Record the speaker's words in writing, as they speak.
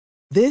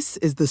This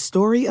is the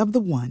story of the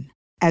one.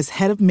 As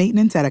head of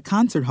maintenance at a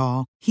concert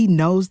hall, he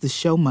knows the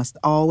show must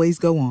always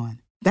go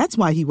on. That's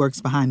why he works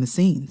behind the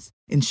scenes,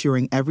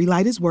 ensuring every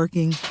light is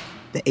working,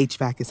 the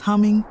HVAC is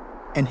humming,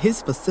 and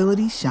his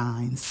facility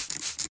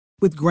shines.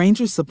 With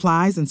Grainger's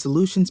supplies and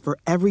solutions for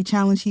every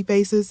challenge he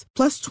faces,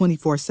 plus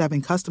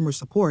 24/7 customer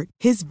support,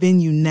 his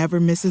venue never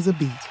misses a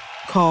beat.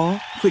 Call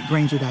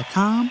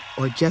quickgrainger.com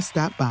or just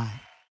stop by.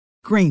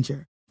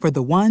 Grainger, for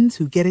the ones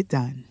who get it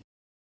done.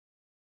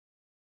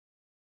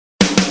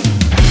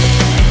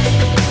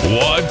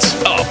 What's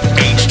up,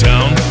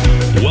 H-Town?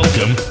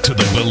 Welcome to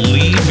the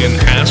Believe in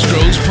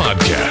Astros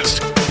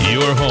podcast,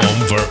 your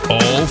home for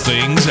all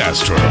things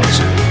Astros.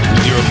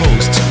 With your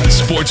hosts,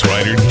 sports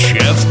writer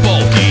Jeff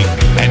Balke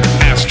and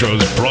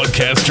Astros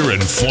broadcaster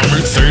and former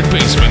third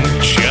baseman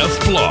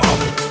Jeff Blum.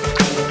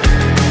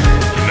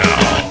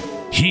 Now,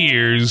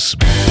 here's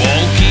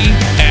Balke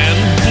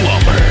and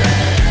Blummer.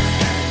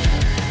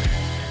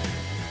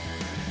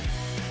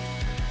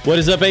 What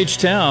is up,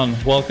 H-Town?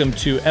 Welcome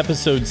to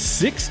episode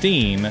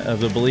 16 of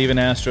the Believe in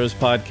Astros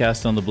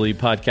podcast on the Believe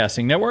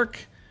Podcasting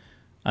Network.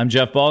 I'm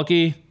Jeff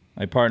Balke,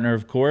 my partner,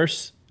 of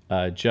course,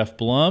 Jeff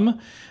Blum.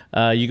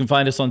 You can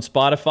find us on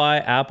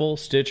Spotify, Apple,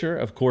 Stitcher,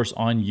 of course,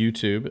 on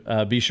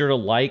YouTube. Be sure to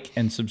like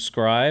and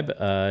subscribe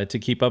to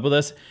keep up with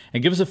us.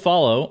 And give us a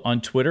follow on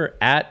Twitter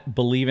at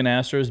Believe in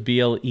Astros,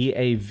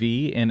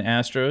 BLEAV in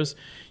Astros.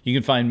 You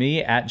can find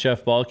me at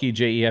Jeff Balke,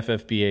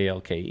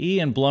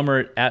 JEFFBALKE, and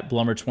Blummer at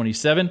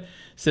Blummer27.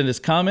 Send us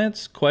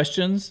comments,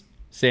 questions,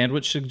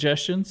 sandwich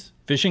suggestions,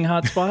 fishing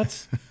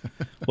hotspots,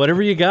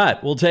 whatever you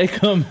got. We'll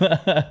take them.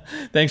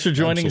 Thanks for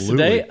joining us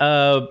today.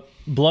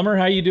 Blummer,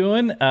 how you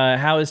doing?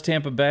 How is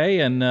Tampa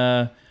Bay? And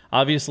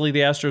obviously the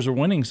Astros are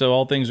winning, so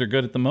all things are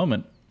good at the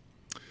moment.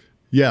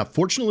 Yeah,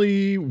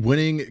 fortunately,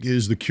 winning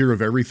is the cure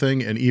of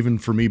everything, and even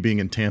for me, being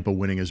in Tampa,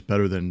 winning is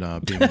better than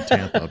being in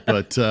Tampa.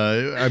 But,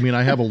 I mean,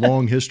 I have a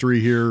long history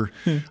here.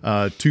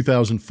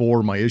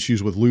 2004, my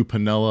issues with Lou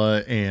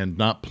Piniella and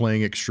not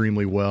playing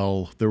extremely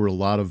well. There were a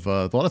lot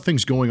of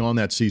things going on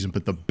that season,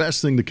 but the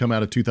best thing to come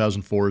out of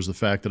 2004 is the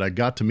fact that I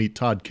got to meet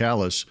Todd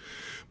Callis,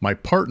 my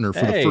partner,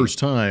 for the first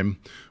time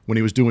when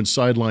he was doing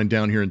sideline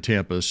down here in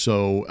Tampa.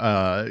 So,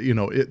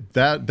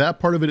 that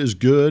part of it is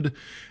good.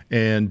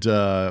 And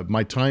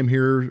my time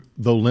here,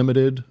 though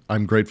limited,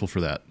 I'm grateful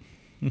for that.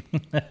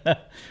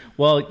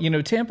 Well,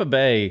 Tampa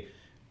Bay,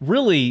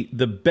 really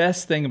the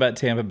best thing about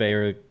Tampa Bay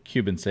are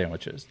Cuban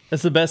sandwiches.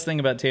 That's the best thing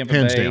about Tampa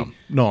Hands Bay. down.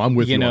 No, I'm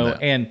with you on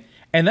that.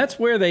 And that's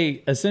where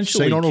they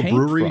essentially St. Arnold came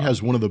Brewery from.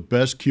 has one of the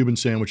best Cuban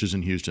sandwiches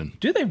in Houston.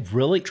 Do they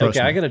really? Trust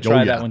me. I got to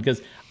try that yeah. one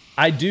because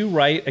I do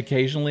write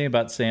occasionally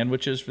about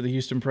sandwiches for the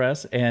Houston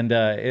Press, and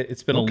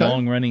it's been a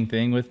long-running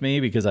thing with me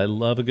because I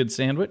love a good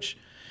sandwich.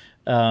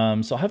 So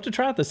I'll have to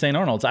try out the St.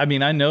 Arnold's. I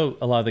mean, I know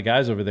a lot of the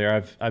guys over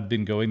there. I've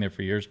been going there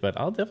for years, but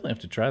I'll definitely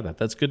have to try that.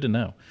 That's good to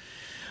know.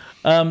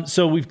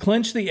 So we've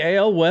clinched the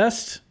AL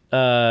West.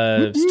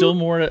 Still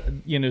more,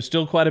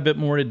 still quite a bit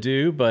more to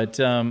do,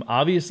 but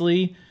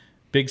obviously,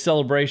 big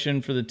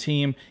celebration for the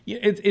team.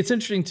 It's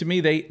interesting to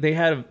me. They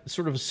had a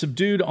sort of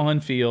subdued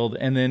on-field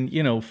and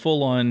then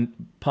full-on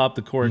pop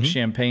the cork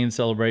champagne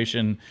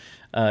celebration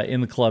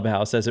in the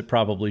clubhouse, as it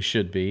probably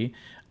should be.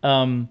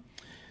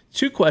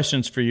 Two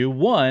questions for you.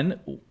 One,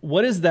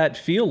 what does that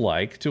feel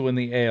like to win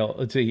the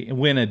AL, to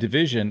win a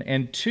division?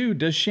 And two,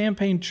 does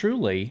champagne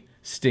truly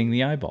sting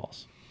the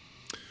eyeballs?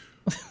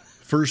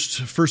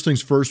 First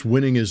things first,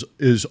 winning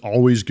is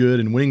always good,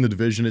 and winning the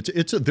division,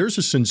 there's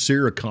a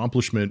sincere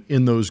accomplishment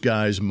in those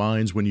guys'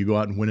 minds when you go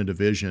out and win a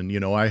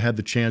division. I had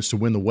the chance to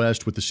win the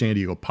West with the San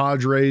Diego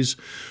Padres,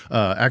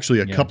 actually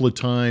a couple of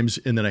times,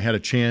 and then I had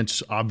a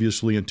chance,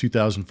 obviously, in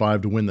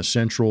 2005 to win the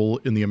Central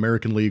in the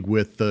American League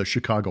with the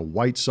Chicago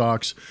White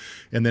Sox,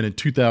 and then in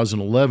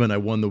 2011 I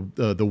won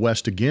the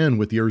West again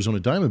with the Arizona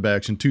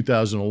Diamondbacks in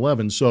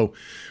 2011. So,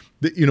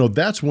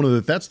 that's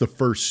the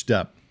first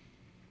step.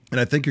 And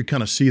I think you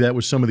kind of see that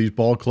with some of these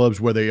ball clubs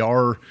where they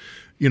are,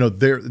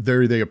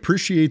 they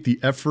appreciate the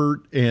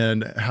effort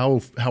and how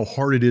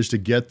hard it is to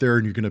get there,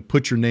 and you're going to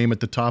put your name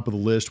at the top of the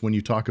list when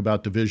you talk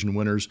about division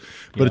winners.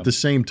 But at the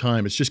same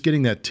time, it's just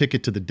getting that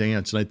ticket to the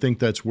dance, and I think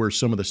that's where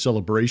some of the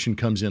celebration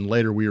comes in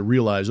later. We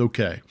realize,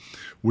 okay,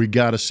 we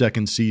got a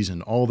second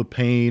season. All the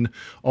pain,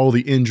 all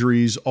the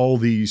injuries, all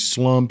the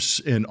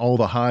slumps, and all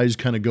the highs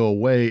kind of go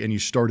away, and you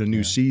start a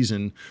new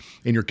season,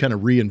 and you're kind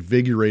of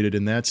reinvigorated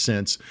in that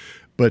sense.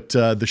 But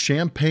the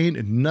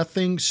champagne,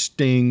 nothing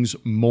stings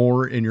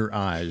more in your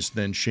eyes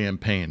than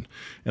champagne.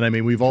 And I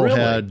mean, we've all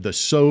had the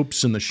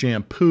soaps and the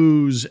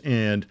shampoos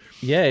and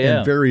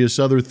various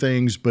other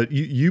things, but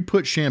you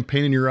put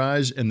champagne in your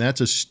eyes, and that's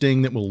a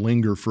sting that will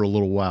linger for a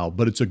little while,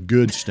 but it's a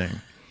good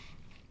sting.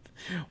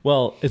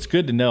 Well, it's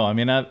good to know. I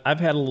mean, I've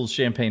had a little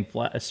champagne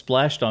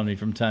splashed on me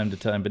from time to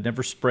time, but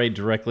never sprayed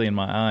directly in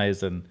my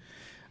eyes. And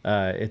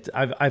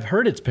I've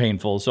heard it's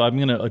painful, so I'm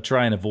going to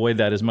try and avoid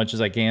that as much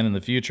as I can in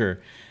the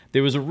future.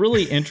 There was a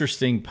really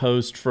interesting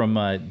post from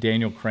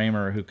Daniel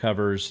Kramer, who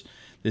covers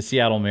the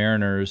Seattle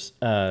Mariners,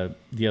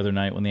 the other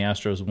night when the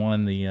Astros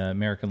won the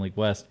American League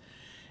West.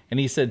 And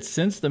he said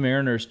since the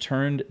Mariners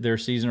turned their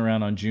season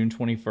around on June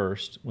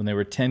 21st, when they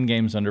were 10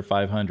 games under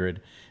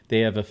 500, they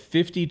have a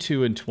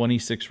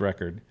 52-26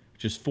 record,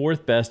 which is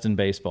fourth best in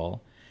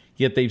baseball.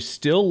 Yet they've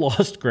still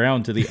lost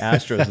ground to the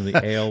Astros in the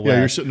AL West. Yeah,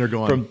 you're sitting there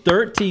going from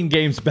 13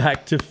 games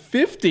back to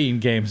 15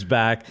 games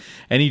back,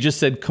 and he just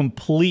said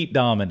complete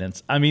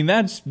dominance. I mean,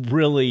 that's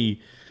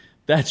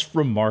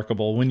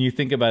remarkable when you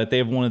think about it. They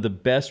have one of the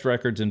best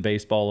records in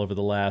baseball over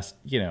the last,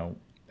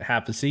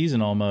 half a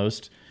season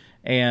almost,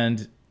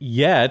 and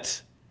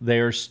yet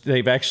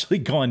they've actually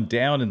gone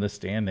down in the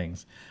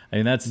standings. I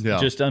mean, that's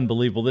just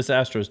unbelievable. This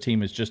Astros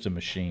team is just a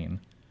machine.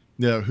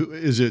 Yeah,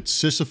 is it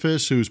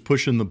Sisyphus who's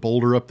pushing the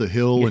boulder up the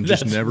hill and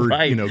just never,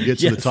 gets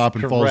to the top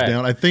and falls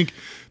down? I think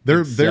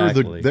they're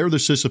the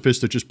Sisyphus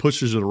that just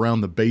pushes it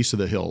around the base of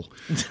the hill.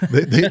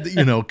 They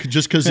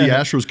just because the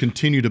Astros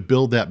continue to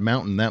build that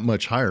mountain that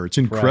much higher. It's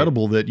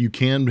incredible that you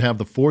can have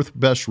the fourth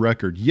best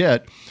record,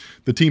 yet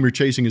the team you're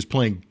chasing is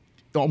playing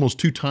almost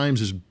 2 times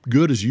as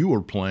good as you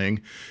are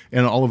playing,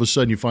 and all of a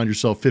sudden you find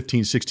yourself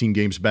 15, 16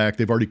 games back.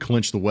 They've already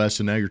clinched the West,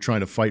 and now you're trying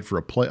to fight for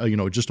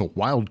just a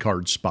wild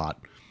card spot.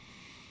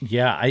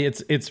 Yeah,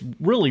 it's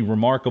really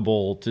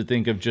remarkable to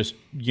think of just,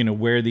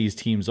 where these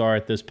teams are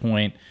at this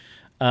point.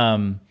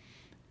 And,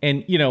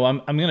 I'm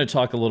going to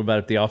talk a little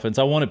about the offense.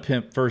 I want to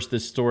pimp first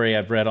this story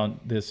I've read on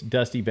this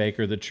Dusty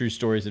Baker, the true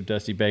stories of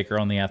Dusty Baker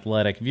on The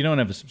Athletic. If you don't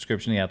have a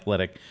subscription to The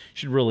Athletic, you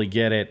should really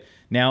get it.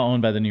 Now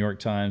owned by the New York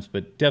Times,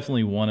 but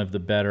definitely one of the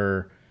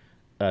better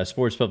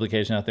sports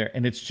publications out there.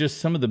 And it's just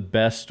some of the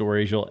best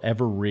stories you'll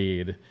ever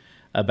read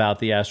about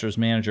the Astros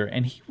manager.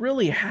 And he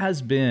really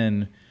has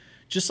been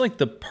just like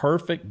the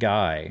perfect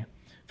guy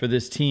for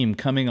this team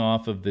coming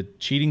off of the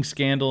cheating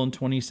scandal in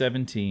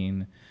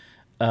 2017.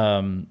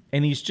 And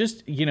he's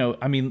just,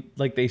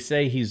 like they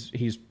say,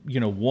 he's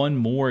won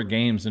more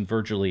games than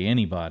virtually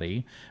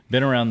anybody,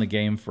 been around the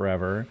game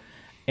forever.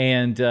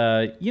 And,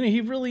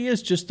 he really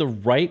is just the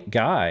right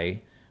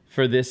guy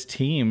for this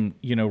team,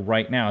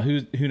 right now.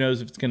 Who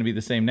knows if it's going to be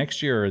the same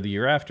next year or the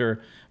year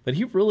after, but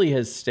he really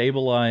has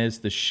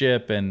stabilized the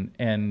ship and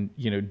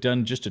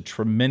done just a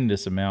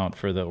tremendous amount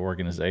for the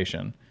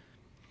organization.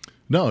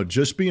 No,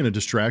 just being a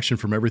distraction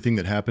from everything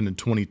that happened in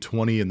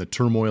 2020 and the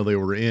turmoil they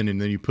were in,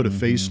 and then you put a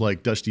face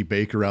like Dusty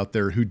Baker out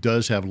there who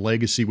does have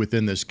legacy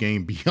within this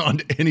game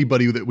beyond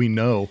anybody that we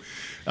know.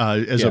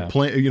 A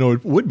play,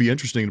 it would be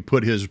interesting to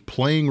put his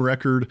playing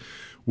record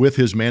with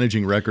his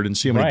managing record and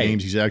see how many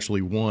games he's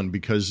actually won,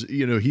 because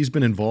he's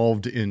been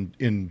involved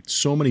in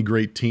so many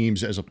great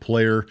teams as a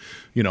player.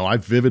 I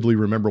vividly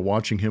remember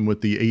watching him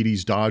with the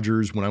 80s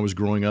Dodgers when I was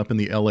growing up in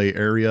the LA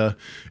area,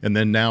 and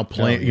then now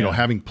playing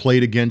having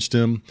played against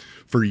him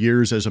for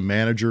years as a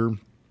manager.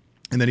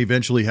 And then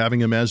eventually having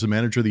him as the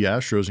manager of the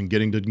Astros and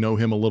getting to know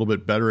him a little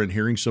bit better and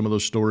hearing some of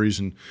those stories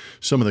and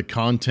some of the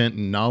content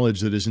and knowledge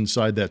that is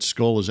inside that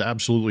skull is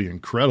absolutely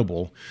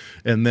incredible.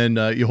 And then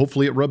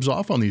hopefully it rubs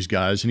off on these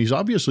guys. And he's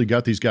obviously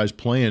got these guys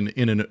playing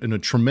in a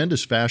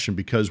tremendous fashion,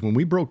 because when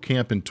we broke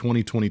camp in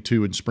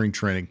 2022 in spring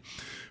training,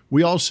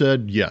 we all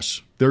said,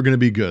 yes, they're going to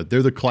be good.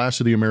 They're the class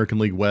of the American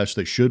League West.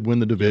 They should win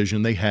the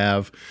division. They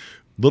have.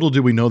 Little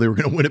did we know they were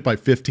going to win it by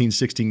 15,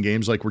 16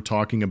 games like we're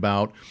talking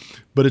about.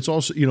 But it's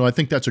also, I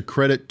think that's a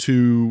credit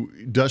to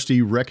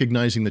Dusty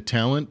recognizing the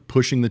talent,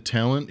 pushing the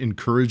talent,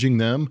 encouraging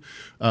them,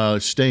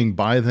 staying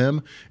by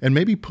them, and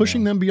maybe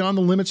pushing them beyond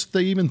the limits that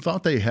they even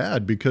thought they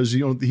had, because,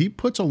 he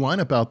puts a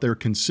lineup out there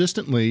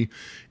consistently.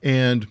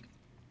 And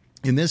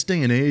in this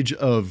day and age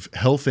of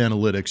health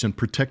analytics and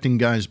protecting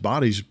guys'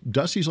 bodies,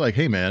 Dusty's like,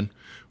 hey, man,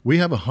 we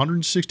have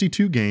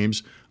 162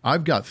 games.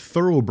 I've got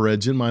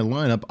thoroughbreds in my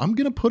lineup. I'm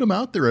going to put them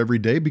out there every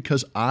day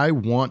because I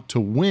want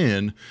to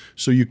win.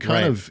 So you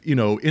kind of,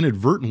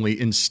 inadvertently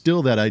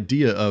instill that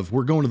idea of,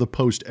 we're going to the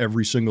post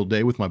every single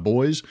day with my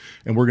boys,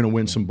 and we're going to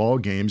win some ball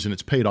games, and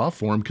it's paid off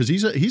for him because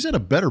he's at a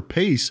better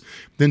pace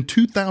than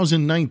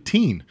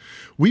 2019.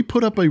 We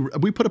put up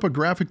a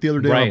graphic the other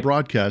day on a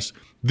broadcast.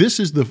 This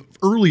is the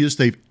earliest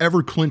they've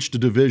ever clinched a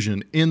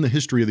division in the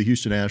history of the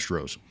Houston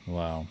Astros.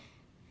 Wow.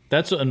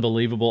 That's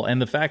unbelievable.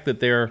 And the fact that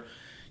they're,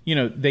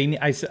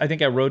 I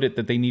think I wrote it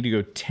that they need to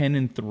go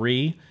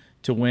 10-3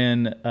 to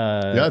win.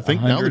 I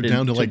think now they're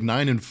down to like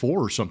 9-4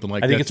 or something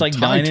like that. I think it's like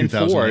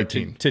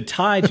 9-4 to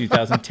tie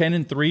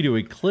 10-3 to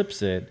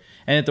eclipse it.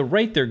 And at the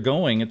rate they're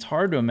going, it's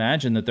hard to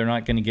imagine that they're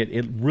not going to get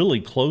it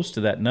really close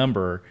to that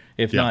number,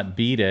 if not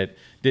beat it.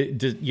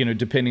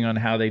 Depending on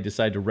how they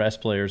decide to rest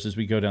players as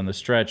we go down the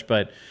stretch.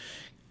 But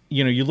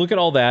you look at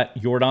all that.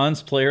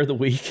 Jordan's Player of the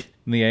Week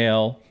in the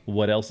AL.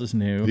 What else is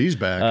new? He's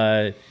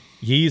back.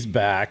 He's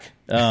back.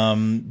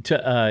 Kyle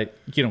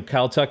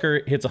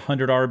Tucker hits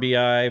 100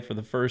 RBI for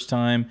the first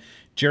time.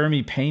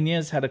 Jeremy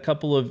Pena's had a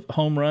couple of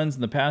home runs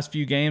in the past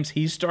few games.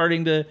 He's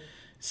starting to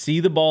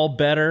see the ball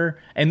better.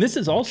 And this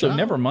is also,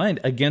 never mind,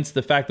 against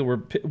the fact that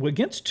we're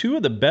against two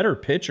of the better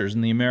pitchers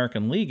in the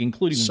American League,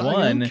 including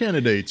Cy Young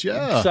candidates,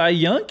 Cy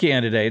Young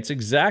candidates,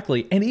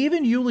 exactly. And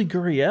even Yuli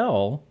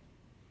Gurriel,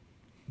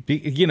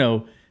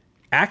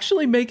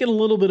 actually making a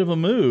little bit of a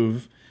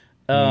move.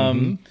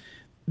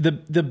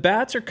 The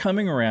bats are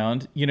coming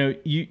around.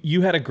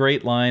 You had a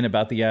great line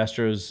about the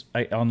Astros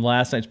on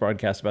last night's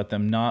broadcast about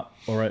them not,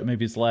 or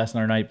maybe it's last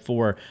night or night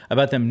before,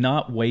 about them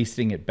not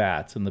wasting at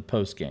bats in the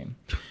post game.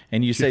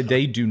 And you say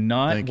they do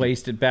not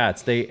waste at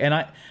bats.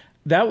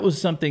 That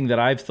was something that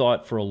I've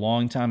thought for a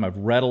long time. I've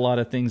read a lot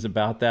of things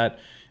about that.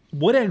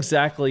 What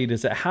exactly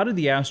does that? How do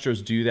the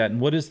Astros do that, and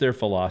what is their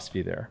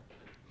philosophy there?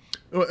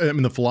 I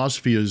mean, the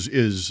philosophy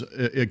is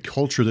a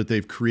culture that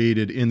they've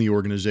created in the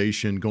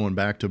organization going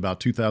back to about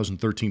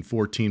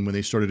 2013-14 when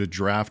they started to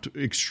draft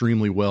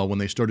extremely well, when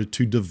they started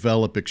to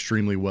develop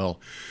extremely well.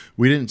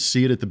 We didn't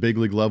see it at the big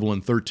league level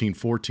in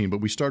 13-14,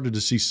 but we started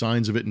to see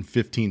signs of it in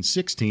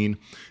 15-16,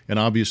 and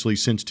obviously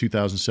since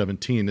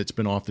 2017, it's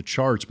been off the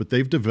charts. But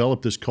they've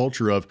developed this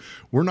culture of,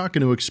 we're not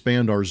going to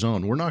expand our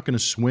zone. We're not going to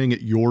swing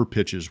at your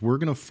pitches. We're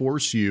going to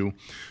force you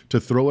to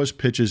throw us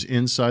pitches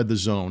inside the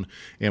zone,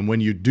 and when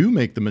you do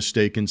make the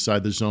mistake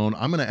inside the zone,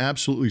 I'm going to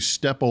absolutely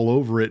step all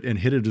over it and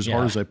hit it as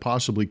hard as I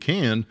possibly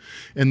can.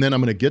 And then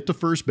I'm going to get to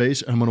first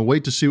base and I'm going to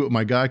wait to see what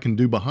my guy can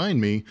do behind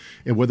me.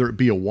 And whether it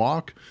be a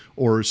walk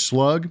or a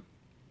slug,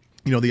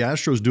 the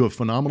Astros do a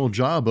phenomenal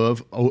job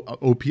of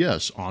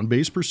OPS,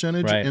 on-base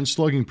percentage, and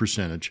slugging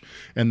percentage.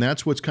 And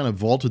that's what's kind of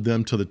vaulted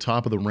them to the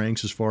top of the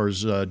ranks as far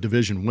as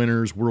division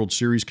winners, World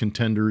Series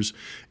contenders.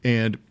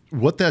 And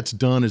what that's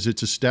done is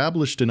it's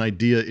established an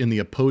idea in the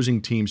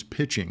opposing team's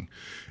pitching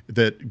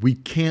that we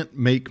can't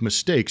make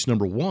mistakes,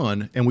 number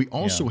one, and we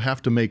also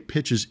have to make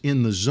pitches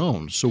in the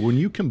zone. So when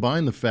you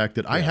combine the fact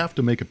that I have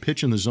to make a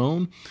pitch in the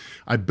zone,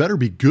 I better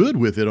be good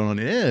with it on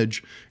an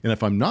edge. And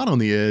if I'm not on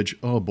the edge,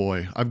 oh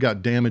boy, I've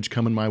got damage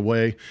coming my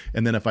way.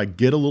 And then if I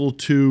get a little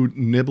too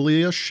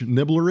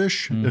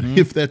nibblerish,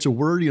 if that's a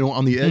word,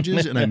 on the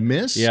edges and I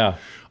miss,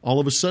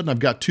 all of a sudden I've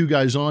got two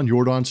guys on,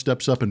 Jordan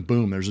steps up and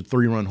boom, there's a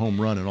 3-run home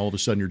run, and all of a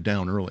sudden you're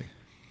down early.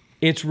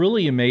 It's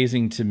really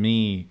amazing to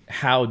me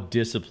how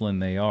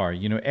disciplined they are.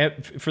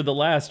 For the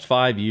last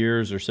 5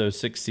 years or so,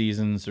 6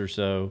 seasons or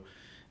so,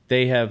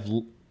 they have,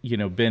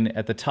 been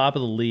at the top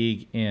of the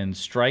league in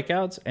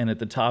strikeouts and at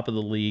the top of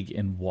the league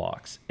in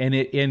walks. And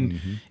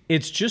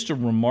it's just a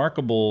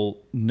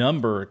remarkable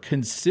number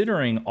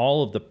considering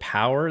all of the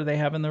power they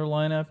have in their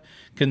lineup,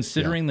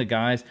 considering the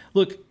guys.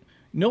 Look,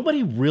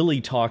 nobody really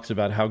talks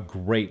about how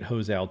great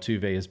Jose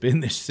Altuve has been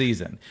this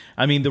season.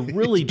 I mean,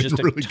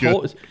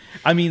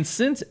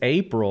 since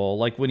April,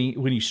 like when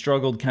he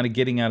struggled kind of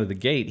getting out of the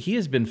gate, he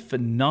has been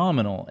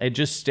phenomenal at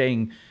just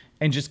staying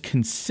and just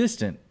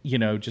consistent,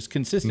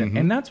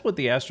 And that's what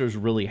the Astros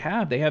really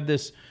have. They have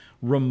this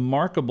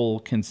remarkable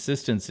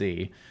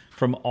consistency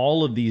from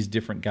all of these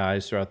different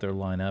guys throughout their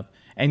lineup.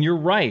 And you're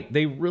right,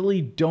 they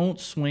really don't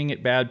swing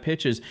at bad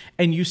pitches.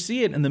 And you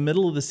see it in the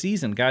middle of the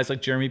season. Guys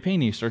like Jeremy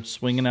Pena start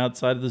swinging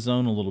outside of the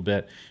zone a little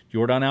bit.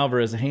 Jordan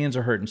Alvarez, the hands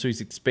are hurting, so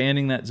he's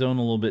expanding that zone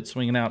a little bit,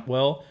 swinging out.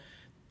 Well,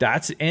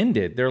 that's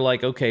ended. They're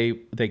like, okay,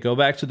 they go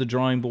back to the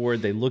drawing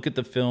board, they look at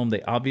the film,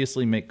 they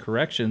obviously make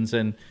corrections,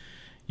 and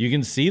you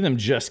can see them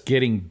just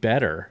getting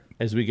better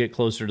as we get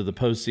closer to the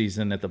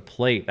postseason at the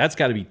plate. That's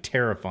got to be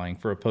terrifying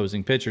for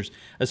opposing pitchers,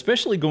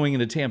 especially going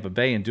into Tampa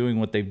Bay and doing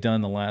what they've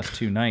done the last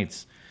 2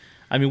 nights.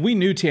 I mean, we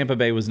knew Tampa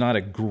Bay was not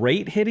a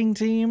great hitting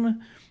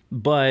team,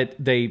 but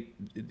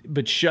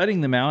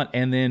shutting them out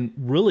and then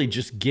really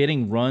just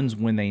getting runs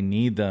when they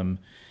need them,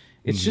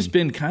 it's just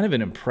been kind of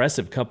an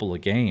impressive couple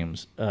of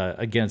games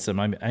against them.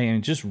 I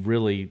am just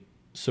really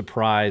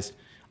surprised,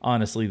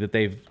 honestly, that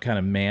they've kind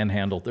of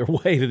manhandled their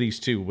way to these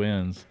 2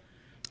 wins.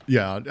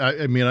 Yeah,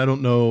 I mean, I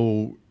don't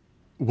know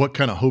what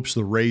kind of hopes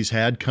the Rays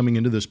had coming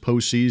into this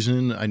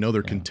postseason. I know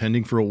they're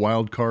contending for a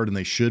wild card, and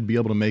they should be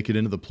able to make it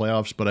into the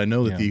playoffs, but I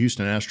know that the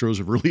Houston Astros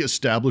have really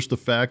established the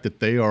fact that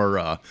they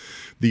are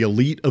the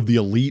elite of the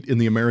elite in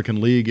the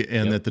American League,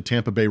 and that the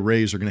Tampa Bay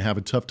Rays are going to have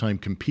a tough time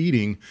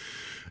competing.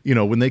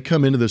 When they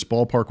come into this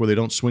ballpark where they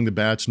don't swing the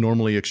bats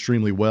normally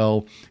extremely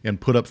well and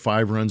put up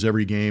 5 runs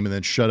every game and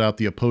then shut out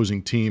the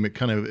opposing team, it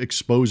kind of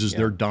exposes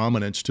their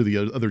dominance to the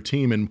other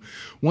team. And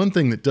one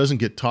thing that doesn't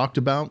get talked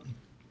about,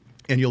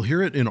 and you'll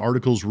hear it in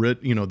articles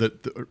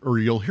or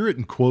you'll hear it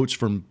in quotes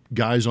from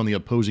guys on the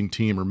opposing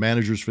team or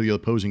managers for the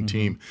opposing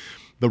team,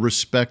 the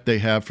respect they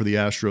have for the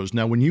Astros.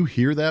 Now, when you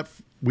hear that,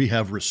 we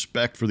have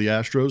respect for the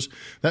Astros,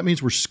 that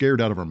means we're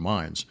scared out of our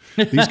minds.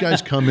 These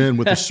guys come in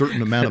with a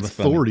certain amount of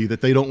authority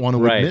that they don't want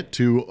to admit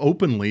to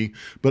openly,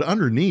 but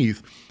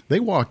underneath, they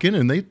walk in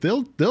and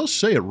they'll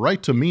say it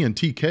right to me and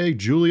TK,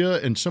 Julia,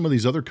 and some of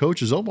these other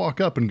coaches. They'll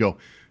walk up and go,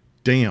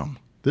 damn,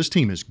 this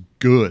team is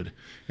good.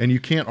 And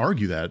you can't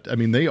argue that. I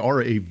mean, they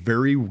are a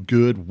very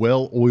good,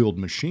 well-oiled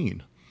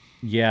machine.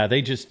 Yeah,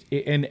 they just –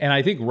 and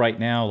I think right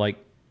now, like,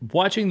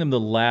 watching them the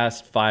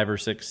last 5 or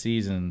 6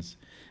 seasons,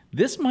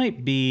 this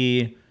might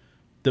be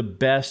the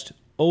best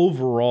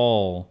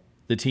overall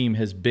the team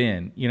has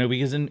been.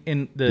 Because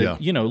in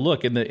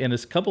a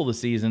couple of the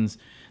seasons,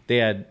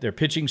 their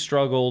pitching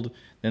struggled.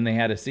 Then they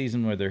had a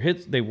season where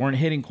they weren't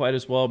hitting quite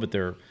as well, but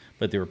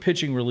they were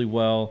pitching really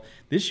well.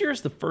 This year is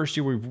the first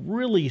year we've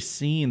really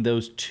seen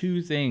those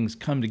 2 things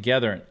come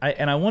together.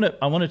 I want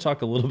to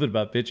talk a little bit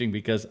about pitching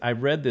because I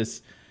read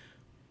this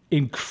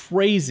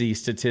crazy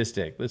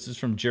statistic. This is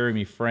from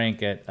Jeremy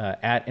Frank at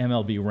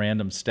MLB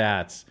Random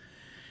Stats.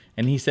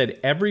 And he said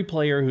every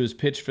player who's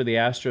pitched for the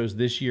Astros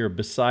this year,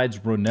 besides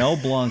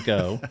Ronel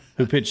Blanco,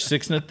 who pitched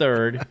 6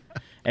 1/3,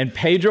 and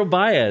Pedro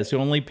Baez, who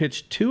only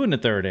pitched 2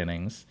 1/3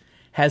 innings,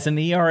 has an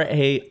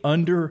ERA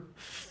under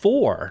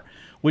 4,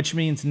 which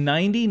means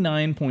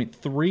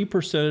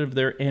 99.3% of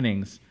their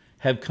innings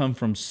have come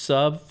from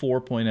sub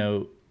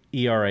 4.0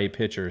 ERA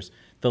pitchers.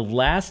 The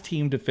last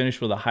team to finish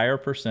with a higher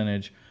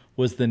percentage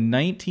was the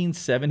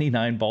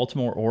 1979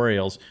 Baltimore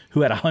Orioles,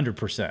 who had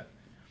 100%.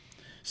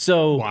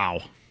 So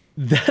wow.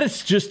 That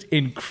is just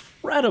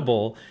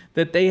incredible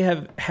that they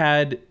have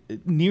had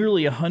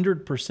nearly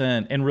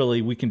 100%, and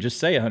really we can just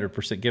say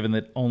 100% given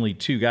that only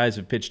 2 guys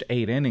have pitched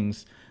 8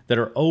 innings that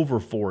are over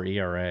 4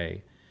 ERA.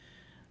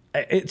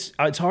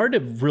 It's hard to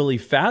really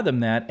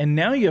fathom that, and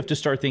now you have to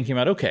start thinking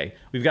about, okay,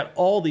 we've got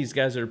all these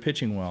guys that are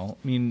pitching well.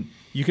 I mean,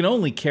 you can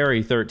only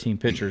carry 13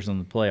 pitchers on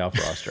the playoff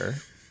roster.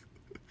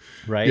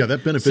 Right? Yeah,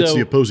 that benefits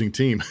the opposing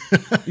team.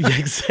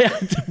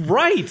 Exactly.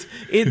 Right.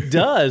 It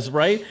does,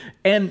 right?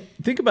 And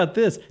think about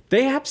this.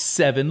 They have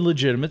 7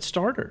 legitimate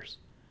starters.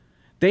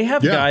 They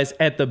have guys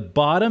at the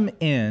bottom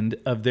end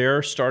of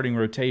their starting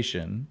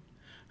rotation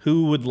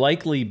who would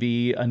likely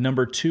be a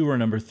number 2 or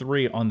number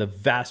 3 on the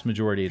vast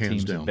majority of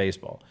teams in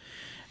baseball.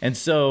 And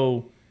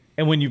so,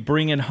 and when you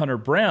bring in Hunter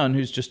Brown,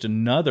 who's just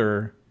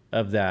another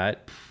of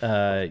that,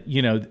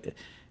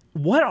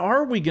 what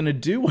are we going to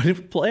do when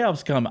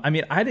playoffs come? I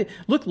mean,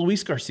 look,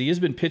 Luis Garcia's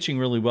been pitching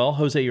really well.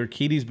 Jose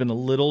Urquidy's been a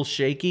little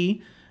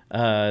shaky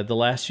the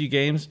last few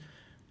games.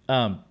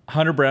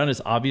 Hunter Brown is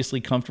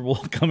obviously comfortable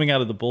coming out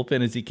of the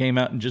bullpen as he came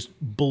out and just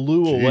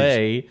blew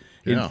away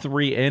in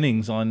 3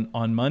 innings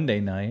on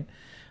Monday night.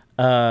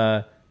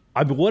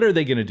 What are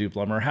they going to do,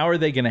 Plummer? How are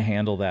they going to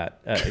handle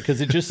that? Because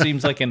it just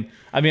seems like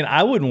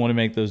I wouldn't want to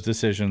make those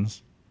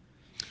decisions.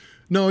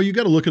 No, you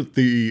got to look at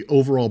the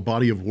overall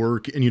body of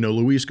work. And,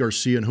 Luis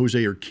Garcia and Jose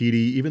Urquidy,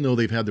 even though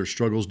they've had their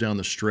struggles down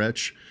the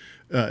stretch,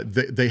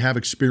 they have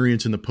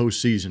experience in the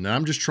postseason. And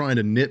I'm just trying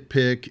to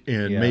nitpick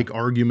and make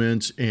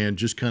arguments and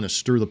just kind of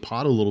stir the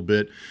pot a little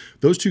bit.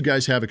 Those 2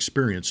 guys have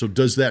experience. So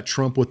does that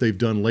trump what they've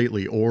done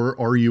lately? Or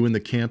are you in the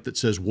camp that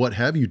says, what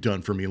have you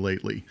done for me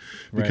lately?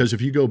 Because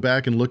if you go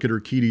back and look at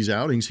Urquidy's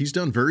outings, he's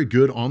done very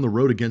good on the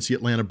road against the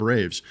Atlanta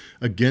Braves,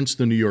 against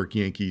the New York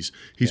Yankees.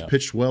 He's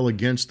pitched well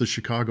against the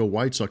Chicago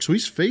White Sox. So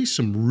he's faced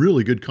some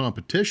really good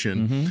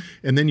competition. Mm-hmm.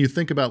 And then you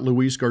think about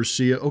Luis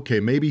Garcia, okay,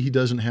 maybe he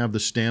doesn't have the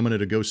stamina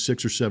to go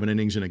 6 or 7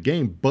 innings in a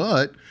game,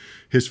 but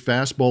his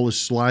fastball, his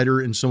slider,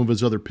 and some of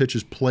his other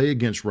pitches play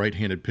against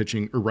right-handed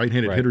pitching or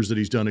right-handed hitters that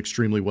he's done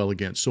extremely well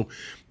against. So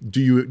do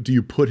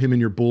you put him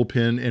in your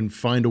bullpen and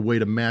find a way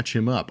to match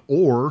him up?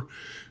 Or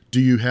do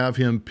you have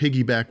him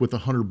piggyback with a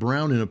Hunter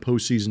Brown in a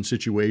postseason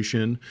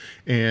situation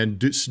and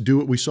do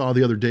what we saw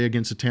the other day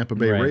against the Tampa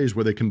Bay Rays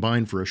where they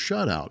combined for a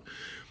shutout?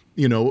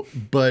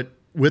 But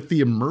with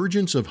the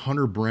emergence of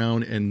Hunter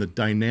Brown and the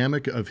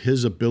dynamic of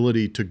his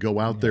ability to go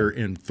out there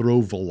and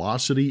throw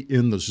velocity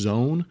in the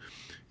zone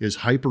is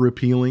hyper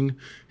appealing.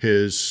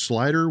 His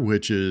slider,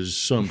 which is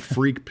some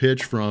freak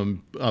pitch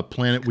from a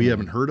planet we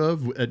haven't heard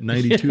of at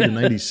 92 to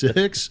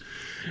 96,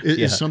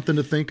 is something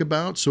to think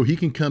about. So he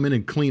can come in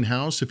and clean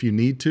house if you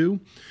need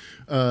to.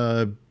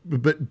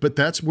 But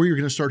that's where you're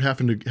going to start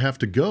having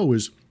to go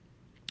is,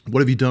 what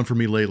have you done for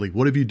me lately?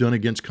 What have you done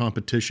against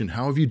competition?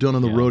 How have you done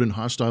on the road in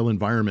hostile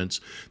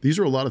environments? These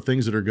are a lot of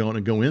things that are going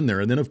to go in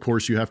there. And then, of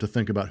course, you have to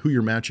think about who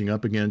you're matching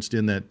up against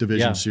in that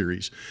division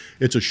series.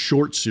 It's a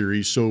short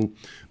series, so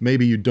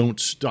maybe you don't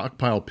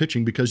stockpile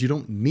pitching because you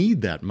don't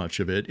need that much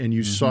of it, and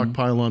you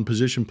stockpile on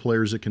position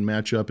players that can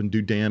match up and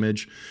do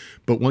damage.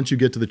 But once you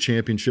get to the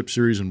championship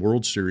series and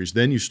World Series,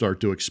 then you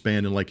start to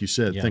expand. And like you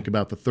said, think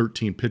about the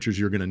 13 pitchers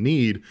you're going to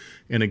need.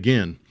 And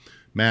again,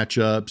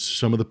 matchups,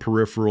 some of the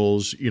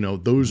peripherals,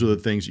 those are the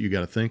things that you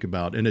got to think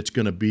about. And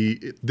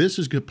this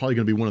is probably going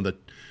to be one of the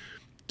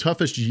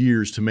toughest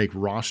years to make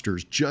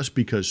rosters just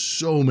because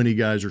so many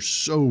guys are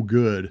so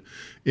good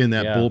in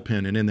that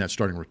bullpen and in that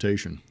starting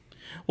rotation.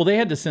 Well, they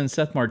had to send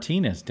Seth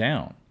Martinez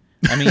down.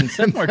 I mean,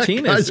 Seth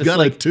Martinez has got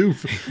like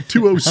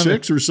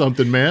 206 or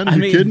something, man. Are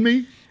you kidding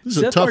me? This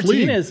is a tough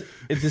league.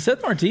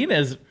 Seth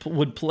Martinez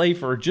would play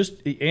for just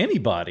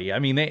anybody. I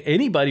mean,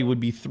 anybody would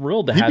be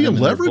thrilled to have him. He'd be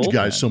a leverage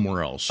guy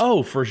somewhere else.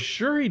 Oh, for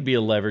sure, he'd be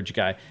a leverage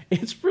guy.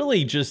 It's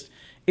really just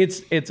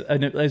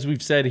as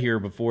we've said here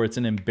before, it's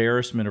an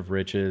embarrassment of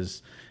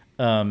riches.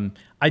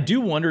 I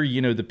do wonder,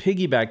 the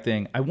piggyback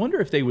thing. I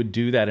wonder if they would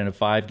do that in a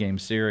 5-game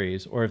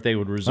series, or if they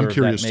would reserve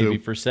that maybe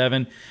for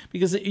 7,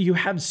 because you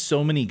have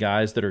so many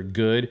guys that are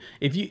good.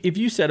 If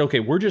you said,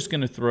 okay, we're just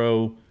going to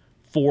throw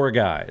 4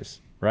 guys.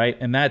 Right?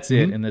 And that's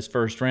it in this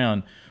first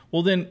round.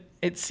 Well, then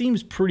it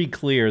seems pretty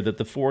clear that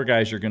the 4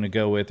 guys you're going to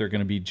go with are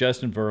going to be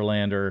Justin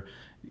Verlander,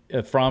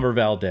 Framber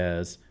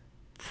Valdez,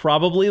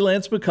 probably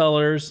Lance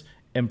McCullers,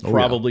 and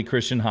probably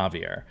Christian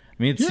Javier. I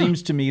mean, it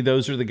seems to me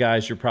those are the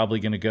guys you're probably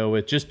going to go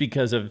with just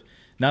because of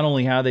not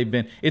only how they've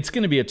been. It's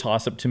going to be a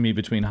toss-up to me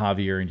between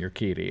Javier and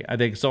Urquidy. I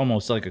think it's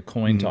almost like a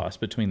coin toss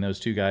between those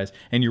 2 guys.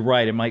 And you're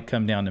right, it might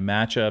come down to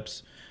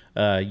matchups.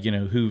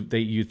 who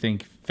you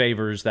think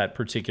favors that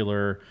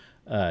particular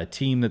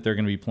team that they're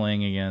going to be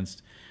playing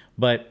against.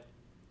 But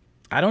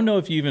I don't know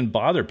if you even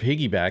bother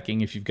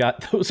piggybacking if you've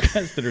got those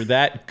guys that are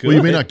that good. Well,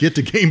 you may not get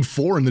to Game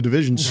 4 in the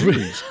division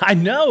series. I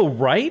know,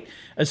 right?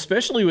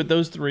 Especially with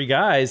those three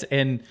guys.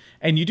 And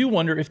you do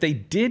wonder if they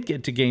did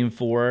get to Game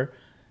 4,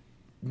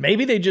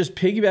 maybe they just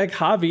piggyback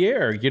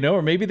Javier,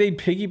 or maybe they'd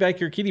piggyback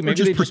Urquidy. Maybe or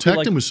just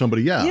protect him with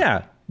somebody,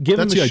 Yeah. Give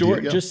him a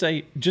short. Idea,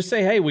 yeah. Just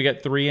say, hey, we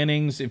got 3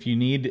 innings. If you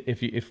need,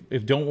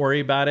 if don't worry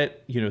about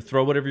it.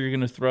 Throw whatever you're going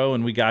to throw,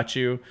 and we got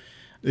you.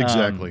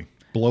 Exactly.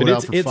 Blow it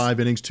out for 5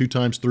 innings, 2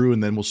 times through,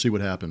 and then we'll see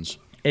what happens.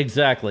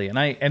 Exactly,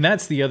 and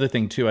that's the other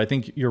thing too. I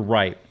think you're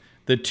right.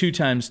 The 2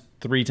 times,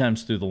 3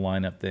 times through the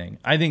lineup thing.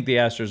 I think the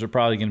Astros are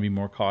probably going to be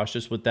more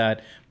cautious with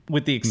that,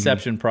 with the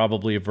exception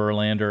probably of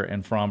Verlander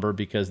and Fromber,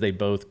 because they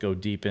both go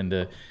deep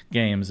into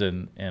games,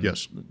 and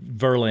yes.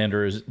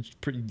 Verlander is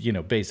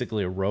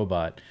basically a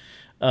robot.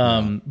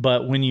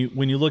 But when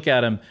you look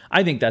at him,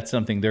 I think that's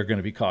something they're going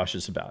to be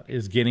cautious about,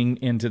 is getting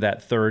into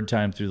that 3rd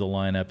time through the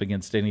lineup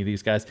against any of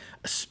these guys,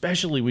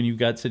 especially when you've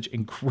got such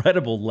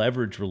incredible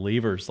leverage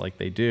relievers like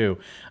they do.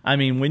 I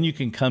mean, when you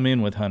can come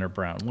in with Hunter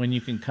Brown, when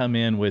you can come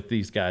in with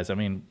these guys, I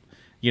mean,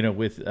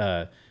 with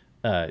Hector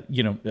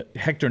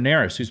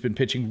Neris, who's been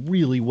pitching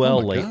really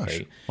well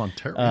lately.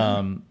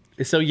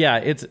 So yeah,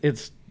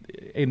 it's.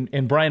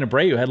 And Brian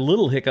Abreu had a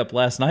little hiccup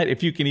last night,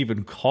 if you can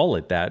even call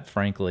it that,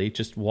 frankly.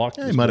 Just walked.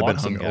 He might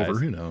have been hungover.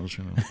 Who knows?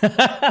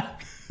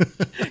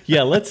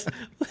 Yeah, let's.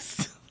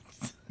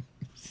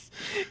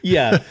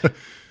 Yeah,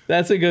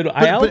 that's a good.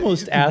 I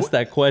almost asked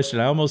that question.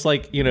 I almost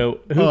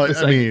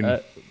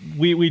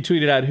we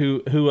tweeted out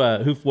who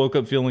woke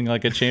up feeling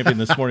like a champion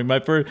this morning.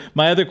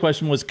 My other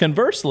question was,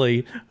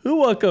 conversely, who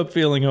woke up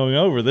feeling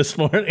hungover this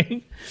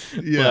morning?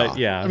 Yeah, but,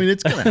 yeah. I mean,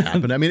 it's going to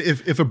happen. I mean,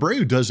 if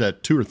Abreu does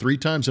that 2 or 3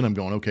 times, then I'm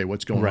going, okay,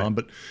 what's going on?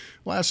 But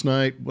last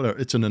night, whatever,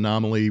 it's an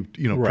anomaly.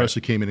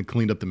 Pressa came in and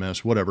cleaned up the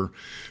mess, whatever.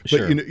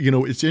 But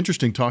it's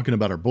interesting talking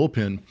about our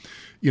bullpen.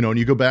 And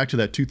you go back to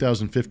that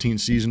 2015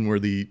 season where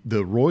the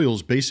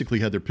Royals basically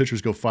had their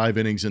pitchers go 5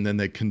 innings and then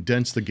they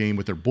condensed the game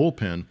with their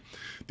bullpen.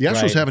 The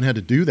Astros haven't had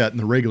to do that in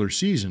the regular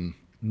season.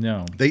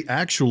 No. They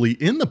actually,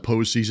 in the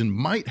postseason,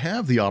 might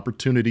have the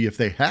opportunity, if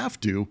they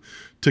have to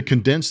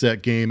condense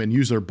that game and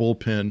use their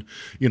bullpen,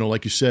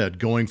 like you said,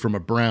 going from a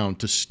Brown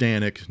to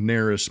Stanek,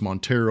 Neris,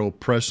 Montero,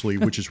 Presley,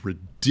 which is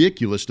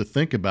ridiculous to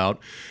think about,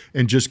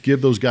 and just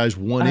give those guys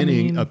 1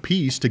 inning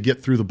apiece to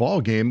get through the ball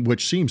game,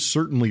 which seems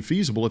certainly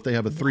feasible if they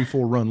have a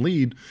 3-4 run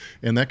lead,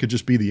 and that could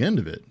just be the end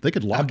of it. They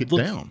could lock it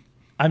down.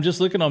 I'm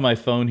just looking on my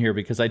phone here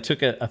because I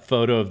took a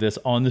photo of this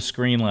on the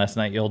screen last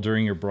night,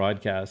 during your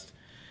broadcast,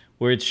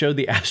 where it showed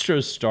the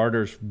Astros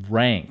starters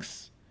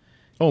ranks.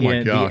 Oh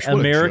my gosh! The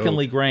American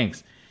League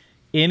ranks: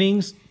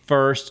 innings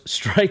first,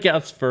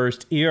 strikeouts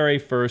first, ERA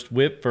first,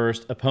 WHIP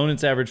first,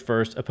 opponent's average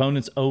first,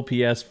 opponent's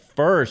OPS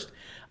first.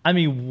 I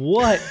mean,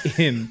 what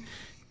in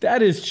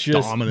that is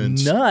just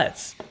dominance.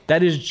 Nuts.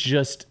 That is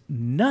just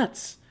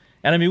nuts.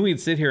 And I mean, we could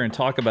sit here and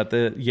talk about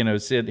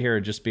sit here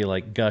and just be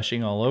like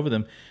gushing all over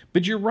them.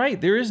 But you're right.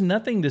 There is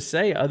nothing to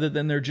say other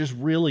than they're just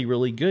really,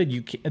 really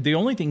good. The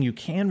only thing you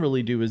can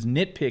really do is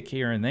nitpick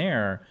here and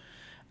there,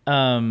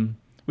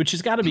 which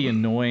has got to be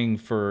annoying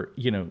for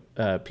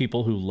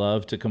people who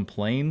love to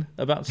complain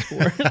about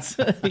sports.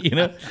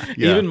 Yeah.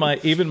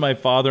 Even my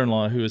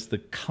father-in-law, who is the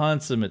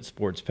consummate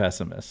sports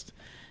pessimist,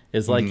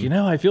 is like,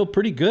 I feel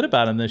pretty good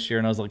about him this year.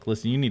 And I was like,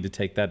 listen, you need to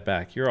take that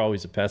back. You're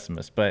always a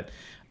pessimist. But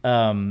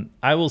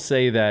I will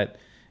say that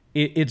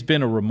it's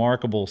been a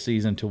remarkable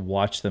season to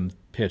watch them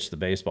pitch the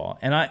baseball.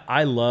 And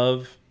I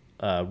love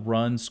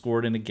runs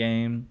scored in a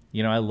game.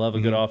 I love a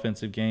good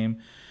offensive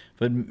game.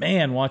 But,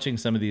 man, watching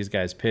some of these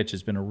guys pitch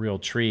has been a real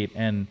treat.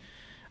 And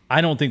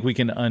I don't think we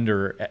can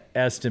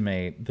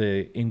underestimate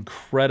the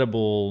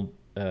incredible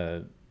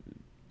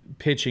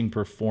pitching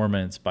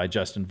performance by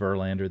Justin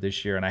Verlander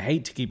this year. And I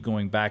hate to keep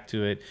going back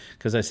to it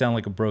because I sound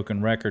like a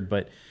broken record.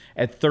 But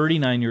at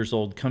 39 years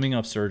old, coming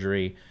off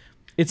surgery,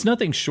 it's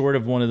nothing short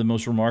of one of the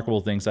most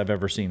remarkable things I've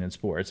ever seen in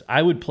sports.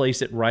 I would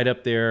place it right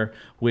up there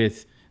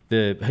with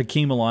the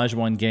Hakeem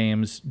Olajuwon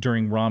games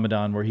during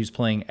Ramadan where he's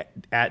playing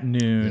at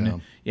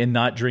noon and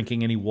not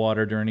drinking any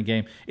water during a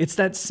game. It's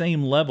that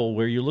same level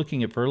where you're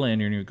looking at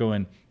Verlander and you're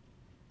going,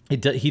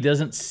 he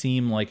doesn't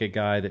seem like a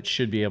guy that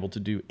should be able to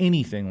do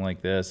anything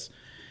like this.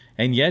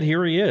 And yet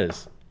here he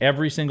is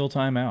every single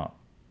time out.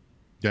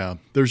 Yeah,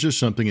 there's just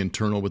something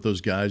internal with those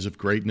guys of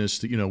greatness.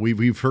 That,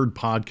 we've heard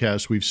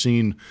podcasts, we've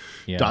seen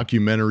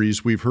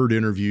documentaries, we've heard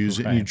interviews,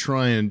 and you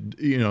try and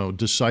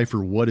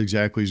decipher what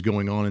exactly is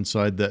going on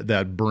inside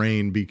that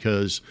brain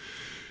because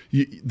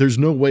there's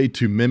no way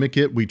to mimic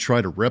it. We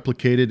try to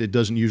replicate it. It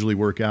doesn't usually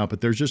work out, but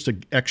there's just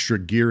an extra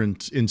gear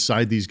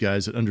inside these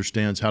guys that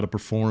understands how to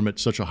perform at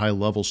such a high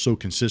level so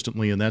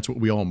consistently, and that's what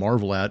we all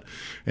marvel at,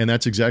 and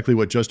that's exactly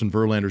what Justin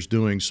Verlander's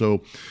doing.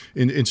 So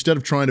instead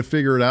of trying to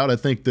figure it out, I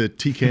think that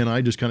TK and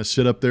I just kind of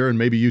sit up there, and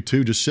maybe you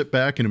too, just sit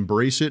back and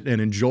embrace it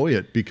and enjoy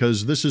it,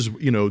 because this is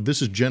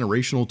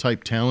generational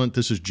type talent.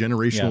 This is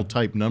generational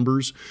type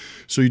numbers.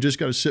 So you just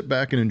got to sit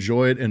back and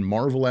enjoy it and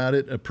marvel at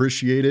it,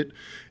 appreciate it.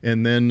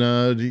 And then,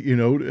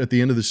 at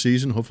the end of the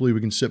season, hopefully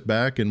we can sit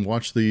back and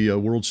watch the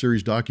World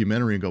Series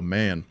documentary and go,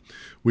 man,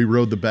 we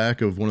rode the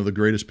back of one of the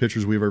greatest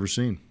pitchers we've ever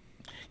seen.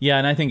 Yeah,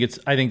 and I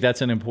think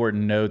that's an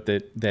important note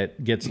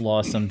that gets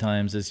lost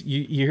sometimes. Is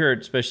you hear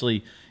it,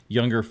 especially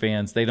younger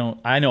fans.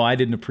 I know I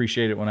didn't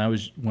appreciate it when I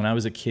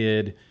was a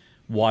kid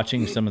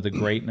watching some of the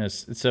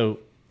greatness. So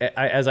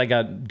as I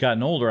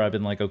gotten older, I've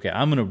been like, okay,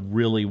 I'm going to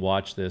really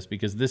watch this,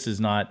 because this is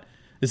not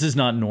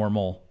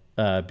normal.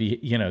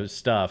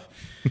 Stuff.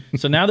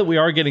 So now that we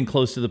are getting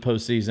close to the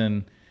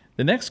postseason,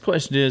 the next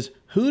question is,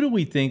 who do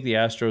we think the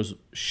Astros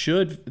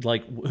should,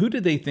 who do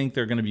they think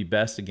they're going to be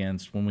best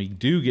against when we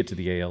do get to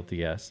the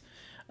ALDS?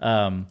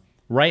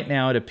 Right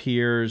now it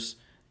appears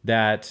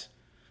that,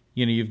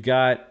 you've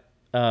got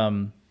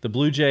the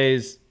Blue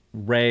Jays,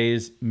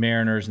 Rays,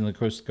 Mariners, and of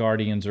course the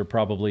Guardians are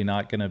probably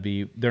not going to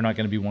be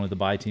one of the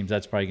bye teams.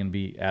 That's probably going to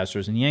be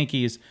Astros and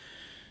Yankees.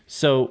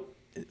 So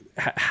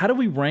how do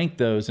we rank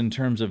those in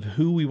terms of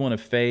who we want to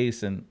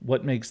face and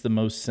what makes the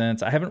most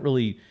sense? I haven't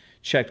really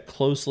checked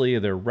closely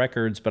their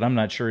records, but I'm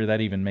not sure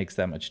that even makes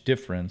that much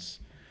difference.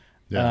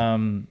 Yeah.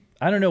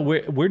 I don't know.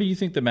 Where do you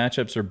think the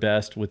matchups are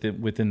best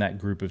within that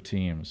group of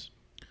teams?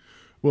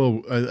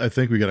 Well, I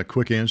think we got a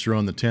quick answer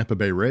on the Tampa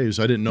Bay Rays.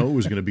 I didn't know it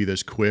was going to be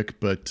this quick,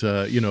 but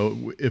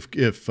if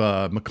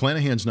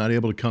McClanahan's not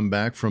able to come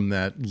back from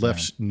that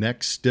left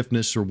neck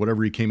stiffness or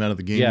whatever he came out of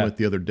the game with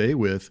the other day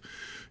with,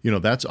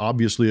 that's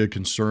obviously a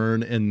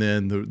concern. And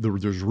then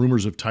there's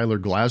rumors of Tyler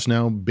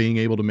Glasnow being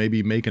able to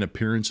maybe make an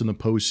appearance in the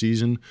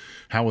postseason.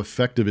 How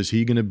effective is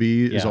he going to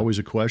be is always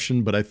a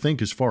question. But I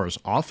think as far as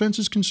offense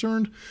is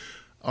concerned,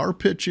 our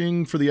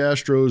pitching for the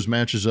Astros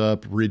matches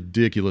up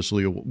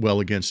ridiculously well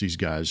against these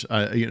guys.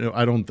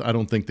 I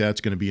don't think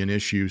that's going to be an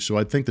issue. So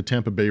I think the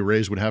Tampa Bay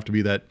Rays would have to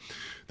be that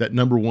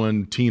number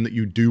one team that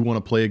you do want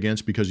to play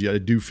against, because I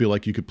do feel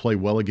like you could play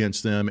well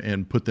against them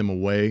and put them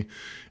away.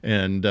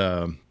 And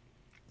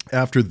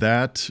after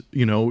that,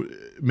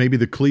 maybe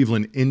the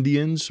Cleveland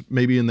Indians,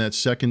 maybe in that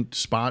second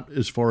spot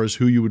as far as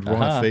who you would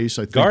want to face.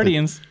 I think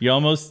Guardians.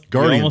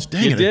 Guardians.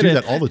 Dang it, I do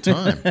that all the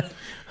time.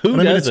 Who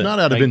doesn't? It's not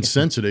out of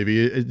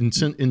insensitivity.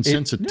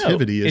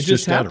 It's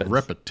just out of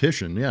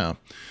repetition. Yeah.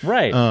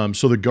 Right.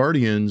 So the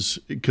Guardians,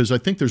 because I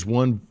think there's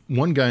one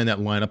guy in that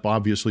lineup,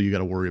 obviously you got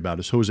to worry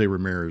about, is Jose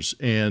Ramirez.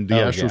 And the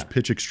Astros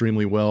pitch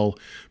extremely well.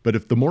 But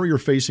if the more you're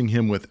facing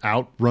him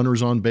without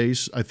runners on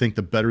base, I think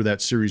the better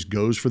that series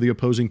goes for the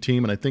opposing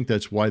team. And I think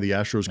that's why the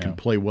Astros can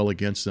play well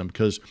against them,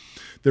 because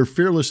they're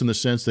fearless in the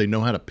sense they know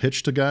how to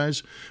pitch to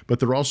guys, but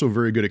they're also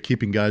very good at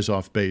keeping guys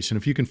off base. And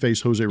if you can face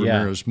Jose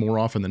Ramirez more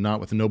often than not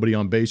with nobody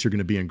on base, you're going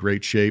to be in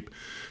great shape.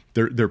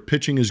 Their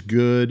pitching is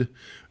good.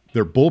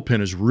 Their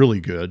bullpen is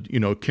really good.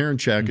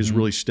 Karinchak has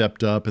really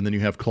stepped up, and then you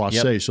have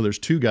Clase. Yep. So there's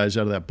two guys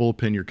out of that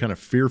bullpen you're kind of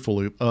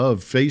fearful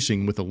of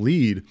facing with a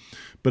lead.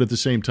 But at the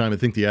same time, I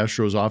think the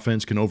Astros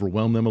offense can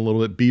overwhelm them a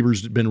little bit.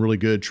 Bieber's been really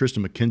good.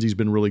 Tristan McKenzie's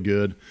been really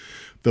good.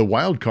 The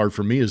wild card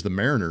for me is the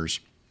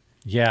Mariners.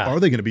 Yeah. Are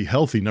they going to be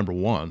healthy, number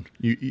one?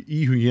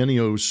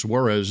 Eugenio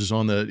Suarez is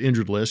on the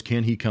injured list.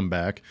 Can he come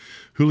back?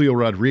 Julio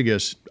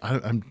Rodriguez,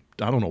 I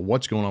don't know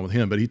what's going on with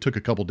him, but he took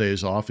a couple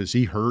days off. Is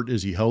he hurt?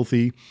 Is he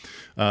healthy?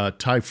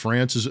 Ty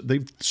France,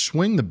 they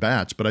swing the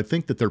bats, but I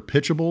think that they're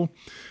pitchable.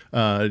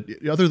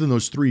 Other than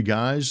those three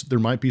guys, there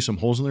might be some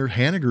holes in there.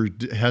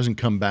 Haniger hasn't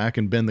come back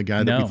and been the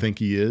guy that we think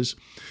he is.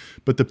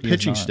 But the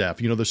pitching staff,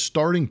 the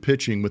starting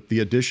pitching with the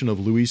addition of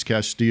Luis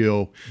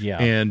Castillo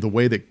and the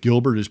way that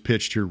Gilbert has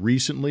pitched here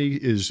recently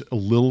is a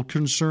little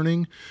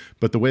concerning.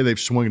 But the way they've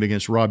swung it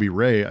against Robbie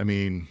Ray, I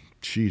mean,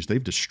 geez,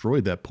 they've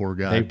destroyed that poor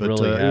guy.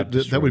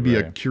 That would be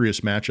a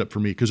curious matchup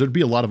for me, because there'd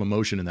be a lot of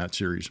emotion in that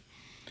series.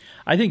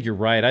 I think you're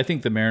right. I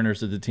think the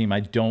Mariners are the team I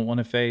don't want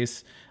to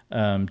face,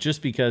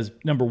 just because,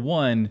 number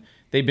one,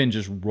 they've been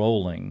just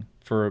rolling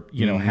for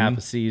half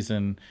a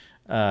season.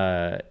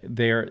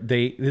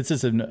 This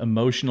is an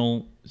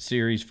emotional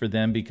series for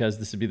them, because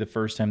this would be the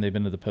first time they've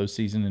been to the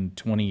postseason in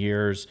 20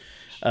 years.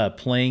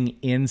 Playing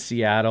in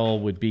Seattle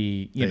would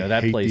be,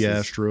 that place. The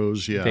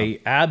Astros,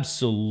 They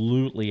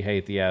absolutely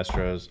hate the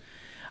Astros.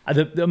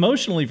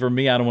 Emotionally for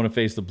me, I don't want to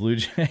face the Blue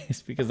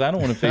Jays, because I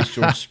don't want to face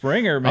George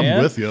Springer, man.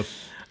 I'm with you.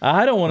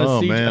 I don't want to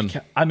see. Man.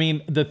 I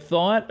mean, the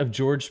thought of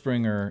George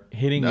Springer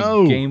hitting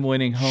a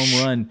game-winning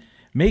home run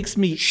makes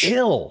me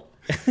ill.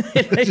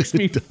 It makes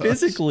me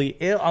physically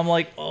ill. I'm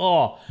like,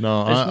 oh.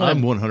 No,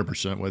 I'm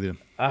 100% with you.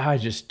 I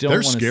just don't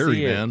want to see it. They're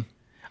scary, man.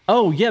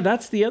 Oh, yeah,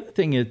 that's the other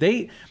thing. Is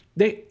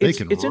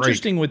it's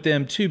interesting with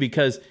them, too,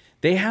 because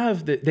they've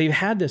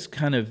had this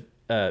kind of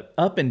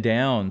up and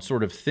down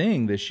sort of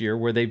thing this year,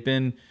 where they've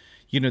been,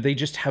 they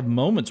just have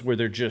moments where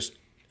they're just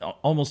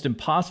almost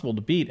impossible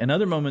to beat, and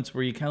other moments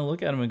where you kind of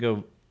look at them and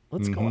go,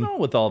 what's going on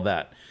with all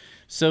that?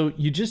 So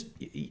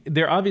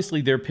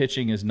their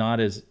pitching is not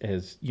as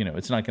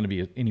it's not going to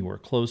be anywhere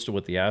close to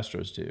what the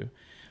Astros do.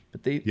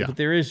 But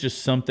there is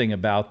just something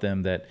about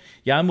them that,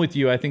 I'm with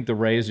you. I think the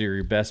Rays are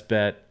your best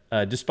bet,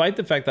 despite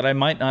the fact that I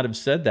might not have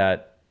said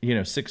that,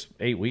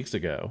 6-8 weeks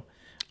ago.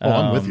 Oh,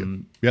 I'm with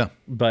you. Yeah.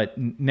 But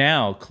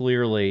now,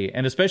 clearly,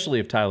 and especially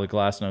if Tyler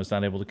Glasnow is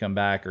not able to come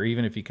back, or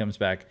even if he comes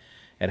back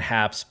at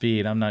half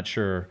speed, I'm not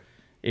sure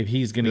if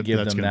he's going to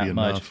give them that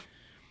much.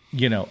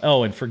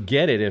 And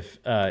forget it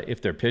if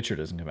their pitcher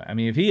doesn't come back. I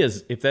mean,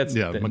 if that's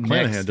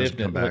McClanahan doesn't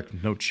come back,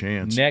 no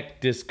chance.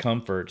 Neck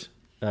discomfort.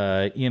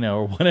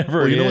 Or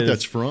whatever. You know what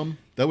that's from?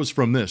 That was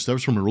from this. That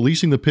was from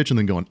releasing the pitch and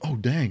then going, oh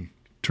dang,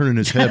 turning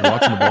his head,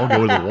 watching the ball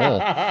go to the wall.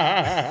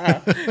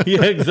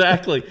 Yeah,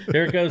 exactly.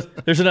 There it goes.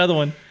 There's another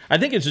one. I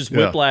think it's just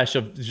whiplash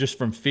of just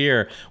from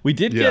fear. We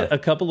did get a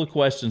couple of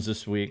questions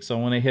this week, so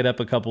I want to hit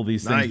up a couple of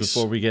these things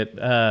before we get.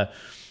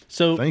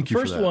 So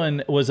first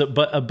one was a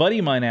buddy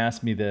of mine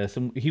asked me this,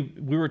 and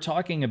we were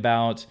talking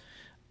about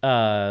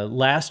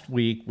last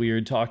week. We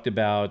had talked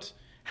about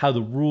how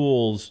the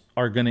rules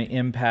are going to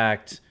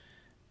impact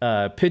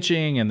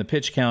pitching and the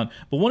pitch count.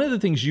 But one of the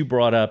things you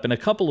brought up, and a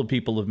couple of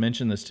people have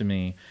mentioned this to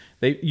me,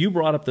 you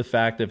brought up the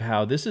fact of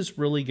how this is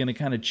really going to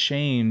kind of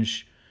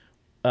change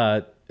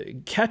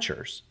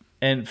catchers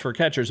and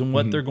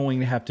what they're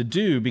going to have to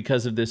do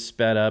because of this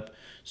sped up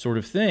sort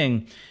of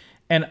thing.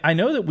 And I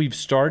know that we've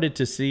started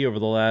to see over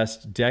the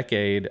last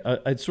decade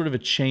a sort of a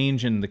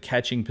change in the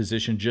catching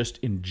position just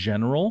in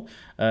general.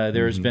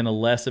 There has been a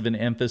less of an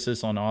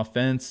emphasis on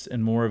offense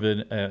and more of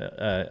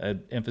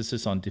an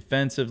emphasis on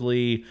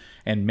defensively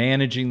and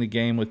managing the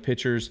game with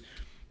pitchers.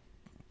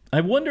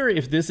 I wonder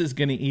if this is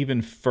going to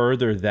even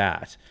further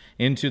that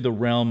into the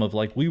realm of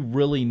we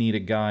really need a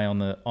guy on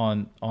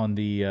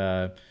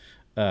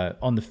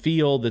the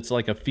field that's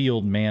like a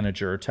field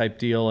manager type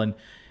deal.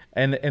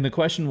 And the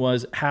question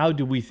was, how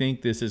do we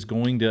think this is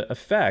going to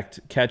affect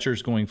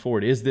catchers going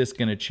forward? Is this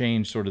going to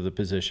change sort of the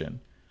position?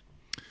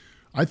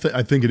 I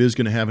think it is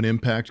going to have an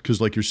impact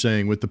because, like you're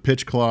saying, with the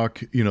pitch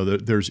clock,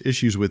 there's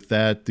issues with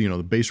that. The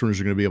base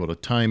runners are going to be able to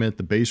time it.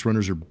 The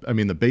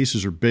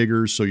bases are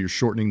bigger, so you're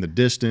shortening the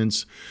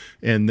distance.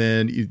 And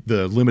then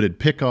the limited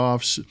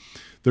pickoffs.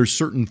 There's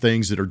certain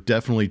things that are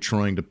definitely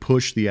trying to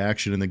push the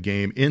action in the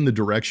game in the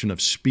direction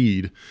of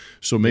speed.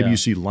 So maybe you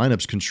see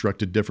lineups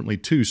constructed differently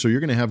too. So you're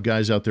going to have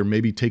guys out there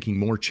maybe taking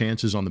more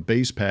chances on the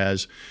base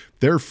paths.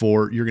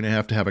 Therefore, you're going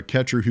to have a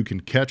catcher who can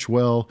catch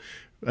well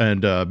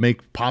and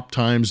make pop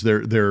times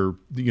their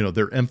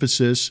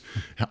emphasis,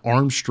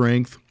 arm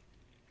strength.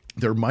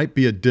 There might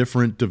be a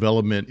different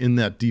development in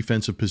that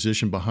defensive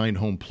position behind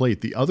home plate.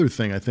 The other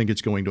thing I think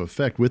it's going to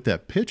affect with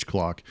that pitch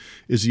clock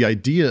is the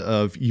idea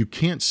of you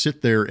can't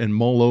sit there and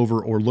mull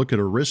over or look at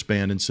a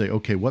wristband and say,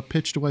 okay, what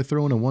pitch do I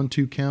throw in a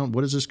 1-2 count?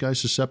 What is this guy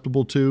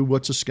susceptible to?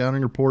 What's a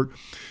scouting report?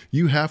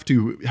 You have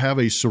to have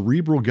a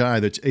cerebral guy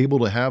that's able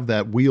to have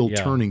that wheel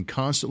turning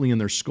constantly in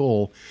their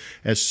skull.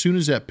 As soon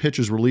as that pitch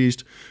is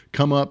released,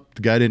 come up,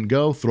 the guy didn't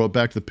go, throw it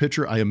back to the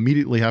pitcher. I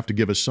immediately have to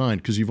give a sign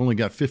because you've only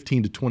got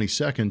 15 to 20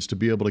 seconds to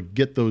be able to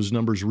get those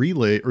numbers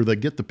relayed or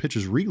get the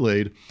pitches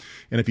relayed.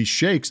 And if he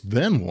shakes,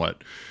 then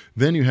what?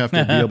 Then you have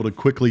to be able to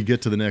quickly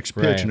get to the next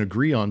pitch and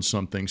agree on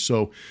something.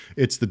 So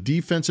it's the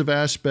defensive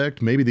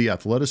aspect. Maybe the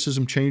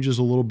athleticism changes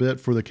a little bit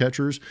for the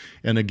catchers.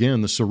 And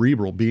again, the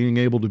cerebral, being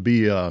able to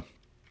be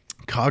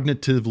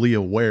cognitively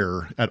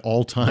aware at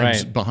all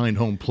times behind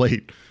home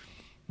plate.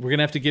 We're going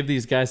to have to give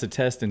these guys a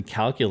test in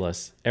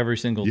calculus every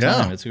single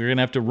time. We're going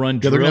to have to run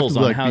drills they're going to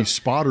on have to be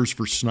spotters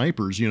for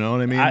snipers, you know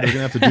what I mean? They're going to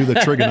have to do the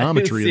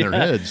trigonometry in their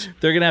heads.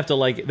 They're going to have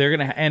to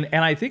and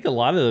I think a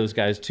lot of those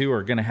guys too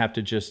are going to have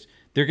to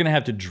they're going to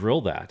have to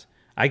drill that.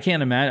 I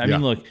can't imagine. I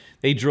mean, look,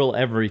 they drill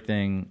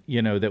everything,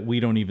 that we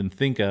don't even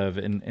think of.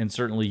 And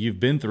certainly you've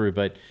been through,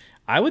 but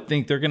I would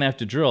think they're going to have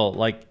to drill.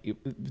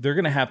 They're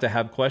going to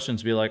have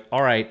questions be like,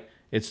 all right,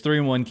 it's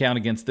 3-1 count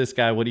against this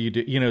guy. What do you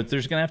do?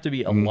 There's going to have to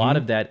be a lot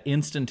of that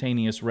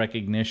instantaneous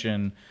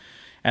recognition.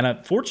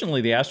 And fortunately,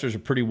 the Astros are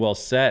pretty well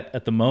set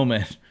at the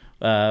moment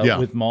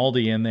with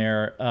Maldi in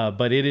there.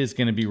 But it is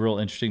going to be real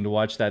interesting to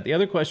watch that. The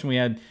other question we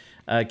had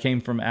came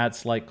from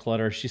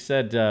 @SlightClutter. She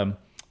said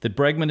that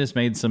Bregman has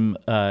made some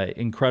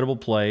incredible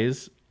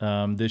plays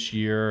this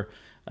year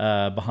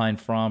behind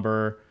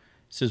Fromber.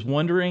 She's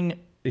wondering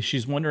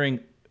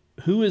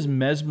who has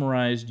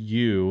mesmerized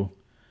you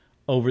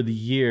over the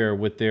year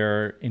with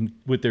their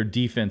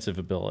defensive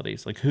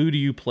abilities. Like, who do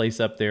you place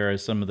up there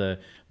as some of the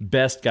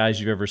best guys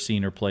you've ever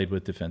seen or played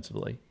with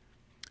defensively?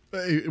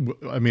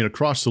 I mean,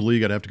 across the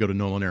league, I'd have to go to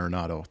Nolan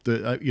Arenado.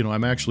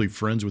 I'm actually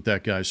friends with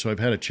that guy, so I've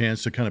had a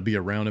chance to kind of be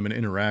around him and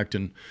interact.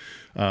 And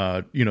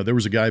There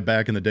was a guy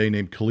back in the day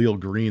named Khalil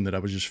Green that I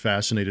was just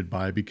fascinated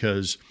by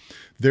because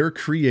their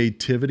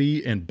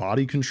creativity and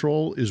body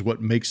control is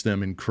what makes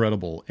them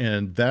incredible.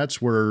 And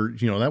that's where,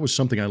 that was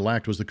something I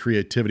lacked, was the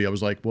creativity. I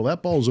was like, well,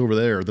 that ball's over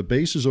there. The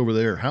base is over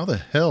there. How the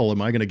hell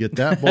am I going to get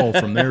that ball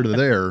from there to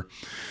there?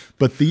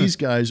 But these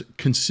guys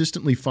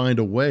consistently find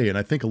a way, and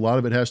I think a lot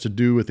of it has to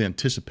do with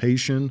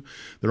anticipation.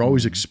 They're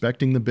always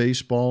expecting the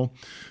baseball.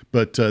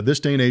 But this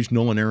day and age,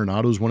 Nolan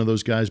Arenado is one of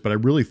those guys, but I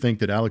really think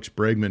that Alex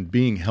Bregman,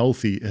 being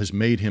healthy, has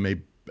made him a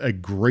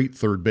great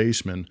third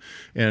baseman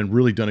and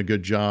really done a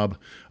good job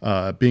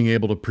being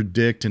able to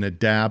predict and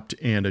adapt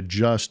and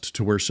adjust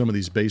to where some of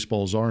these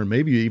baseballs are, and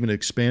maybe even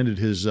expanded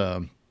his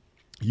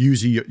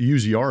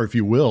UZR, if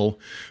you will,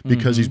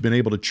 because he's been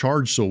able to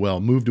charge so well,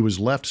 move to his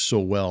left so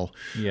well.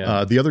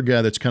 Yeah. The other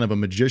guy that's kind of a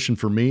magician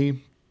for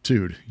me,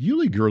 dude,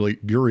 Yuli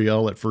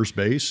Gurriel at first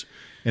base,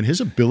 and his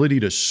ability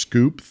to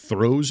scoop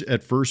throws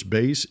at first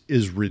base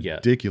is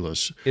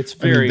ridiculous. Yeah. It's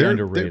very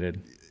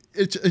underrated.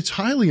 It's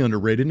highly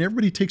underrated, and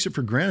everybody takes it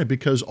for granted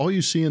because all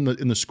you see in the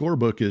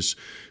scorebook is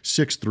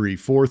 6-3,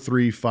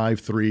 4-3,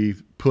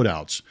 5-3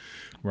 putouts.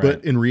 Right.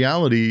 But in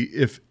reality,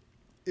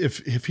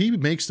 if he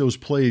makes those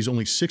plays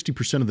only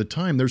 60% of the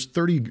time, there's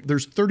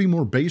 30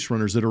 more base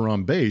runners that are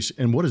on base,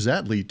 and what does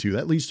that lead to?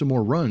 That leads to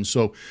more runs.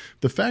 So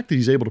the fact that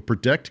he's able to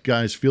protect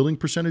guys' fielding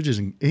percentages,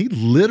 and he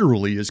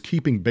literally is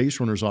keeping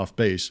base runners off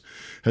base,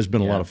 has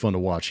been a lot of fun to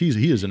watch.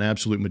 He is an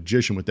absolute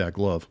magician with that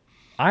glove.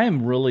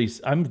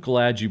 I'm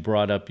glad you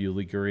brought up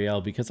Yuli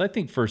Gurriel because I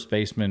think first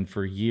basemen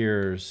for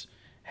years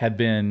have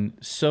been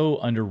so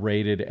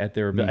underrated at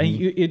their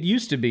ability. It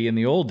used to be in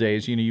the old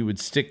days, you would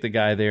stick the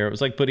guy there. It was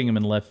like putting him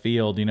in left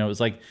field. It was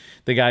like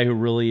the guy who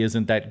really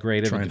isn't that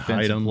great of a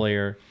defensive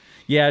player.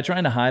 Yeah,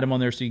 trying to hide him on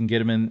there so you can get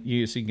him in. So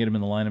you can get him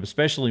in the lineup,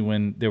 especially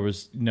when there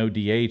was no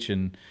DH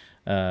in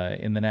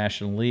the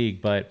National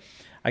League. But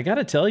I got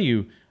to tell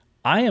you,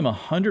 I am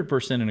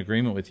 100% in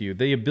agreement with you.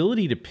 The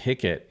ability to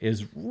pick it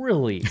is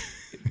really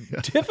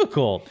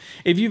difficult.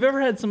 If you've ever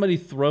had somebody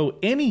throw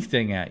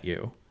anything at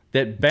you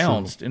that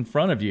bounced in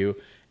front of you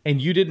and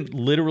you didn't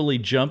literally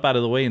jump out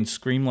of the way and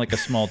scream like a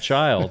small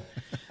child,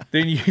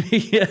 then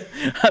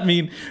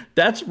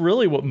that's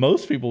really what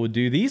most people would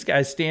do. These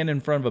guys stand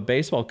in front of a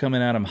baseball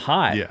coming at them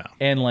high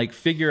and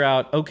figure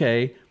out,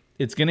 okay,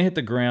 it's going to hit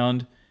the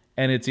ground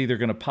and it's either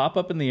going to pop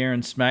up in the air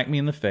and smack me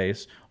in the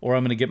face, or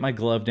I'm going to get my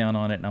glove down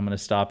on it and I'm going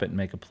to stop it and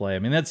make a play.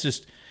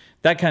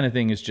 That kind of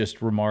thing is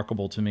just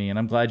remarkable to me, and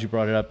I'm glad you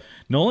brought it up.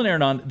 Nolan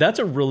Arenado, that's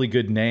a really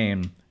good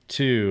name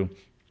too,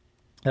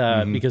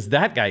 because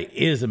that guy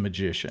is a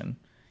magician.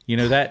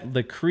 That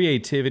the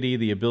creativity,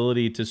 the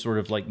ability to sort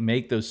of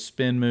make those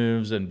spin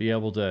moves and be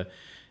able to,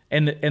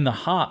 and the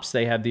hops,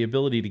 they have the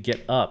ability to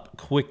get up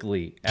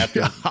quickly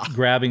after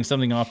grabbing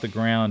something off the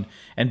ground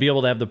and be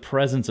able to have the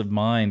presence of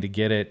mind to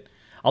get it.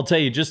 I'll tell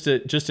you, just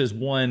as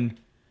one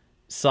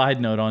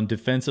side note on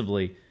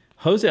defensively,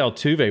 Jose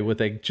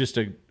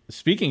Altuve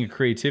speaking of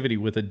creativity,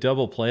 with a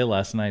double play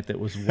last night that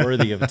was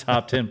worthy of a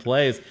top 10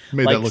 plays.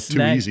 Made that look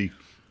too easy.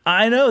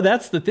 I know,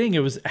 that's the thing. It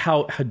was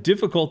how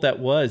difficult that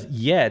was,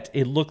 yet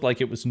it looked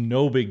like it was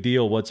no big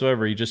deal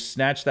whatsoever. He just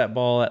snatched that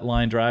ball at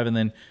line drive and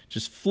then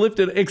just flipped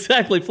it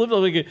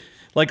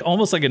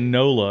almost like a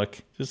no look.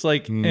 Just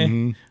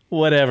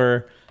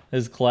whatever.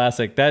 Is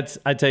classic.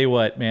 I tell you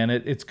what, man,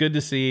 it's good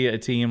to see a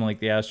team like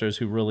the Astros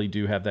who really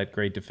do have that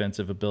great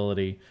defensive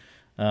ability.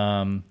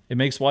 It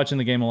makes watching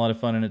the game a lot of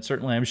fun, and it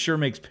certainly, I'm sure,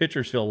 makes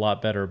pitchers feel a lot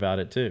better about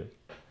it too.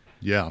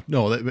 Yeah,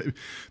 no,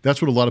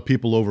 that's what a lot of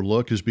people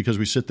overlook, is because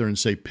we sit there and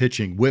say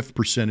pitching, whiff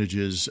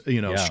percentages,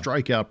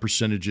 strikeout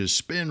percentages,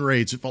 spin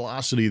rates,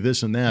 velocity,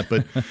 this and that.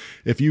 But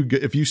if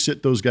you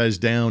sit those guys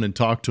down and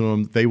talk to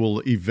them, they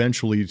will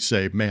eventually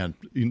say, man,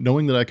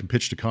 knowing that I can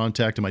pitch to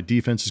contact and my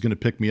defense is going to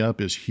pick me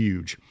up is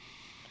huge.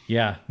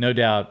 Yeah, no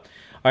doubt.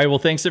 All right, well,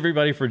 thanks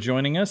everybody for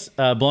joining us.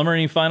 Blummer,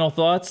 any final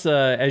thoughts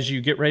as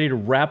you get ready to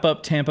wrap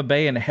up Tampa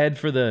Bay and head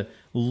for the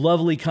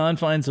lovely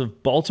confines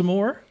of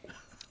Baltimore?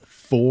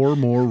 4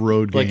 more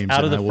road games,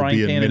 out of the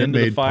frying pan and into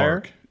the fire.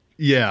 Park.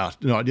 Yeah,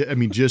 no, I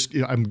mean,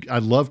 I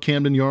love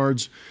Camden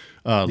Yards,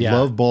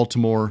 love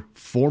Baltimore.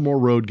 4 more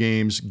road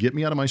games. Get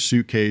me out of my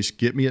suitcase.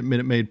 Get me at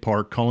Minute Maid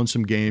Park, calling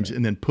some games,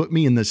 and then put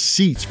me in the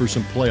seats for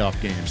some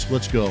playoff games.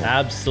 Let's go.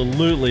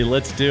 Absolutely,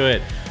 let's do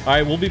it. All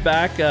right, we'll be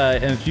back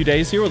in a few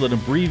days here with an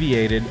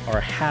abbreviated,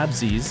 our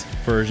Habsies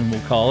version,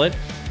 we'll call it.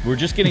 We're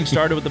just getting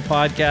started with the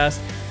podcast.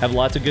 Have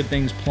lots of good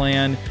things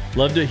planned.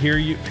 Love to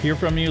hear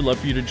from you. Love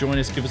for you to join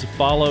us. Give us a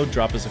follow.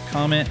 Drop us a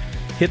comment.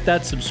 Hit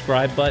that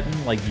subscribe button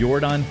like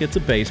Jordan hits a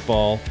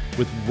baseball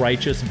with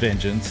righteous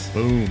vengeance.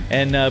 Boom.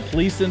 And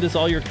please send us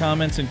all your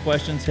comments and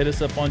questions. Hit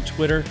us up on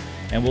Twitter,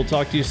 and we'll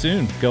talk to you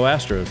soon. Go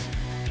Astros.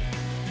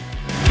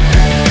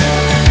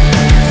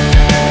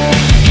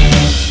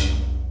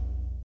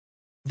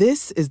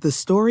 This is the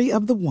story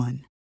of the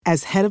one.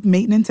 As head of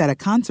maintenance at a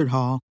concert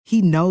hall,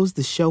 he knows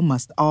the show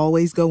must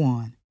always go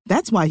on.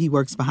 That's why he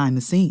works behind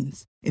the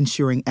scenes,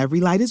 ensuring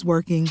every light is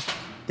working,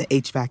 the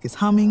HVAC is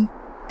humming,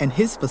 and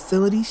his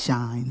facility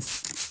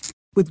shines.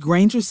 With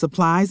Granger's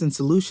supplies and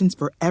solutions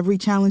for every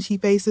challenge he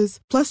faces,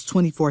 plus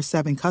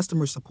 24/7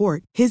 customer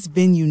support, his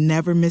venue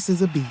never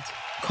misses a beat.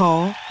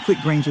 Call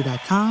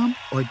quickgranger.com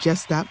or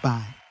just stop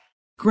by.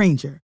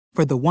 Granger,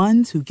 for the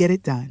ones who get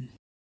it done.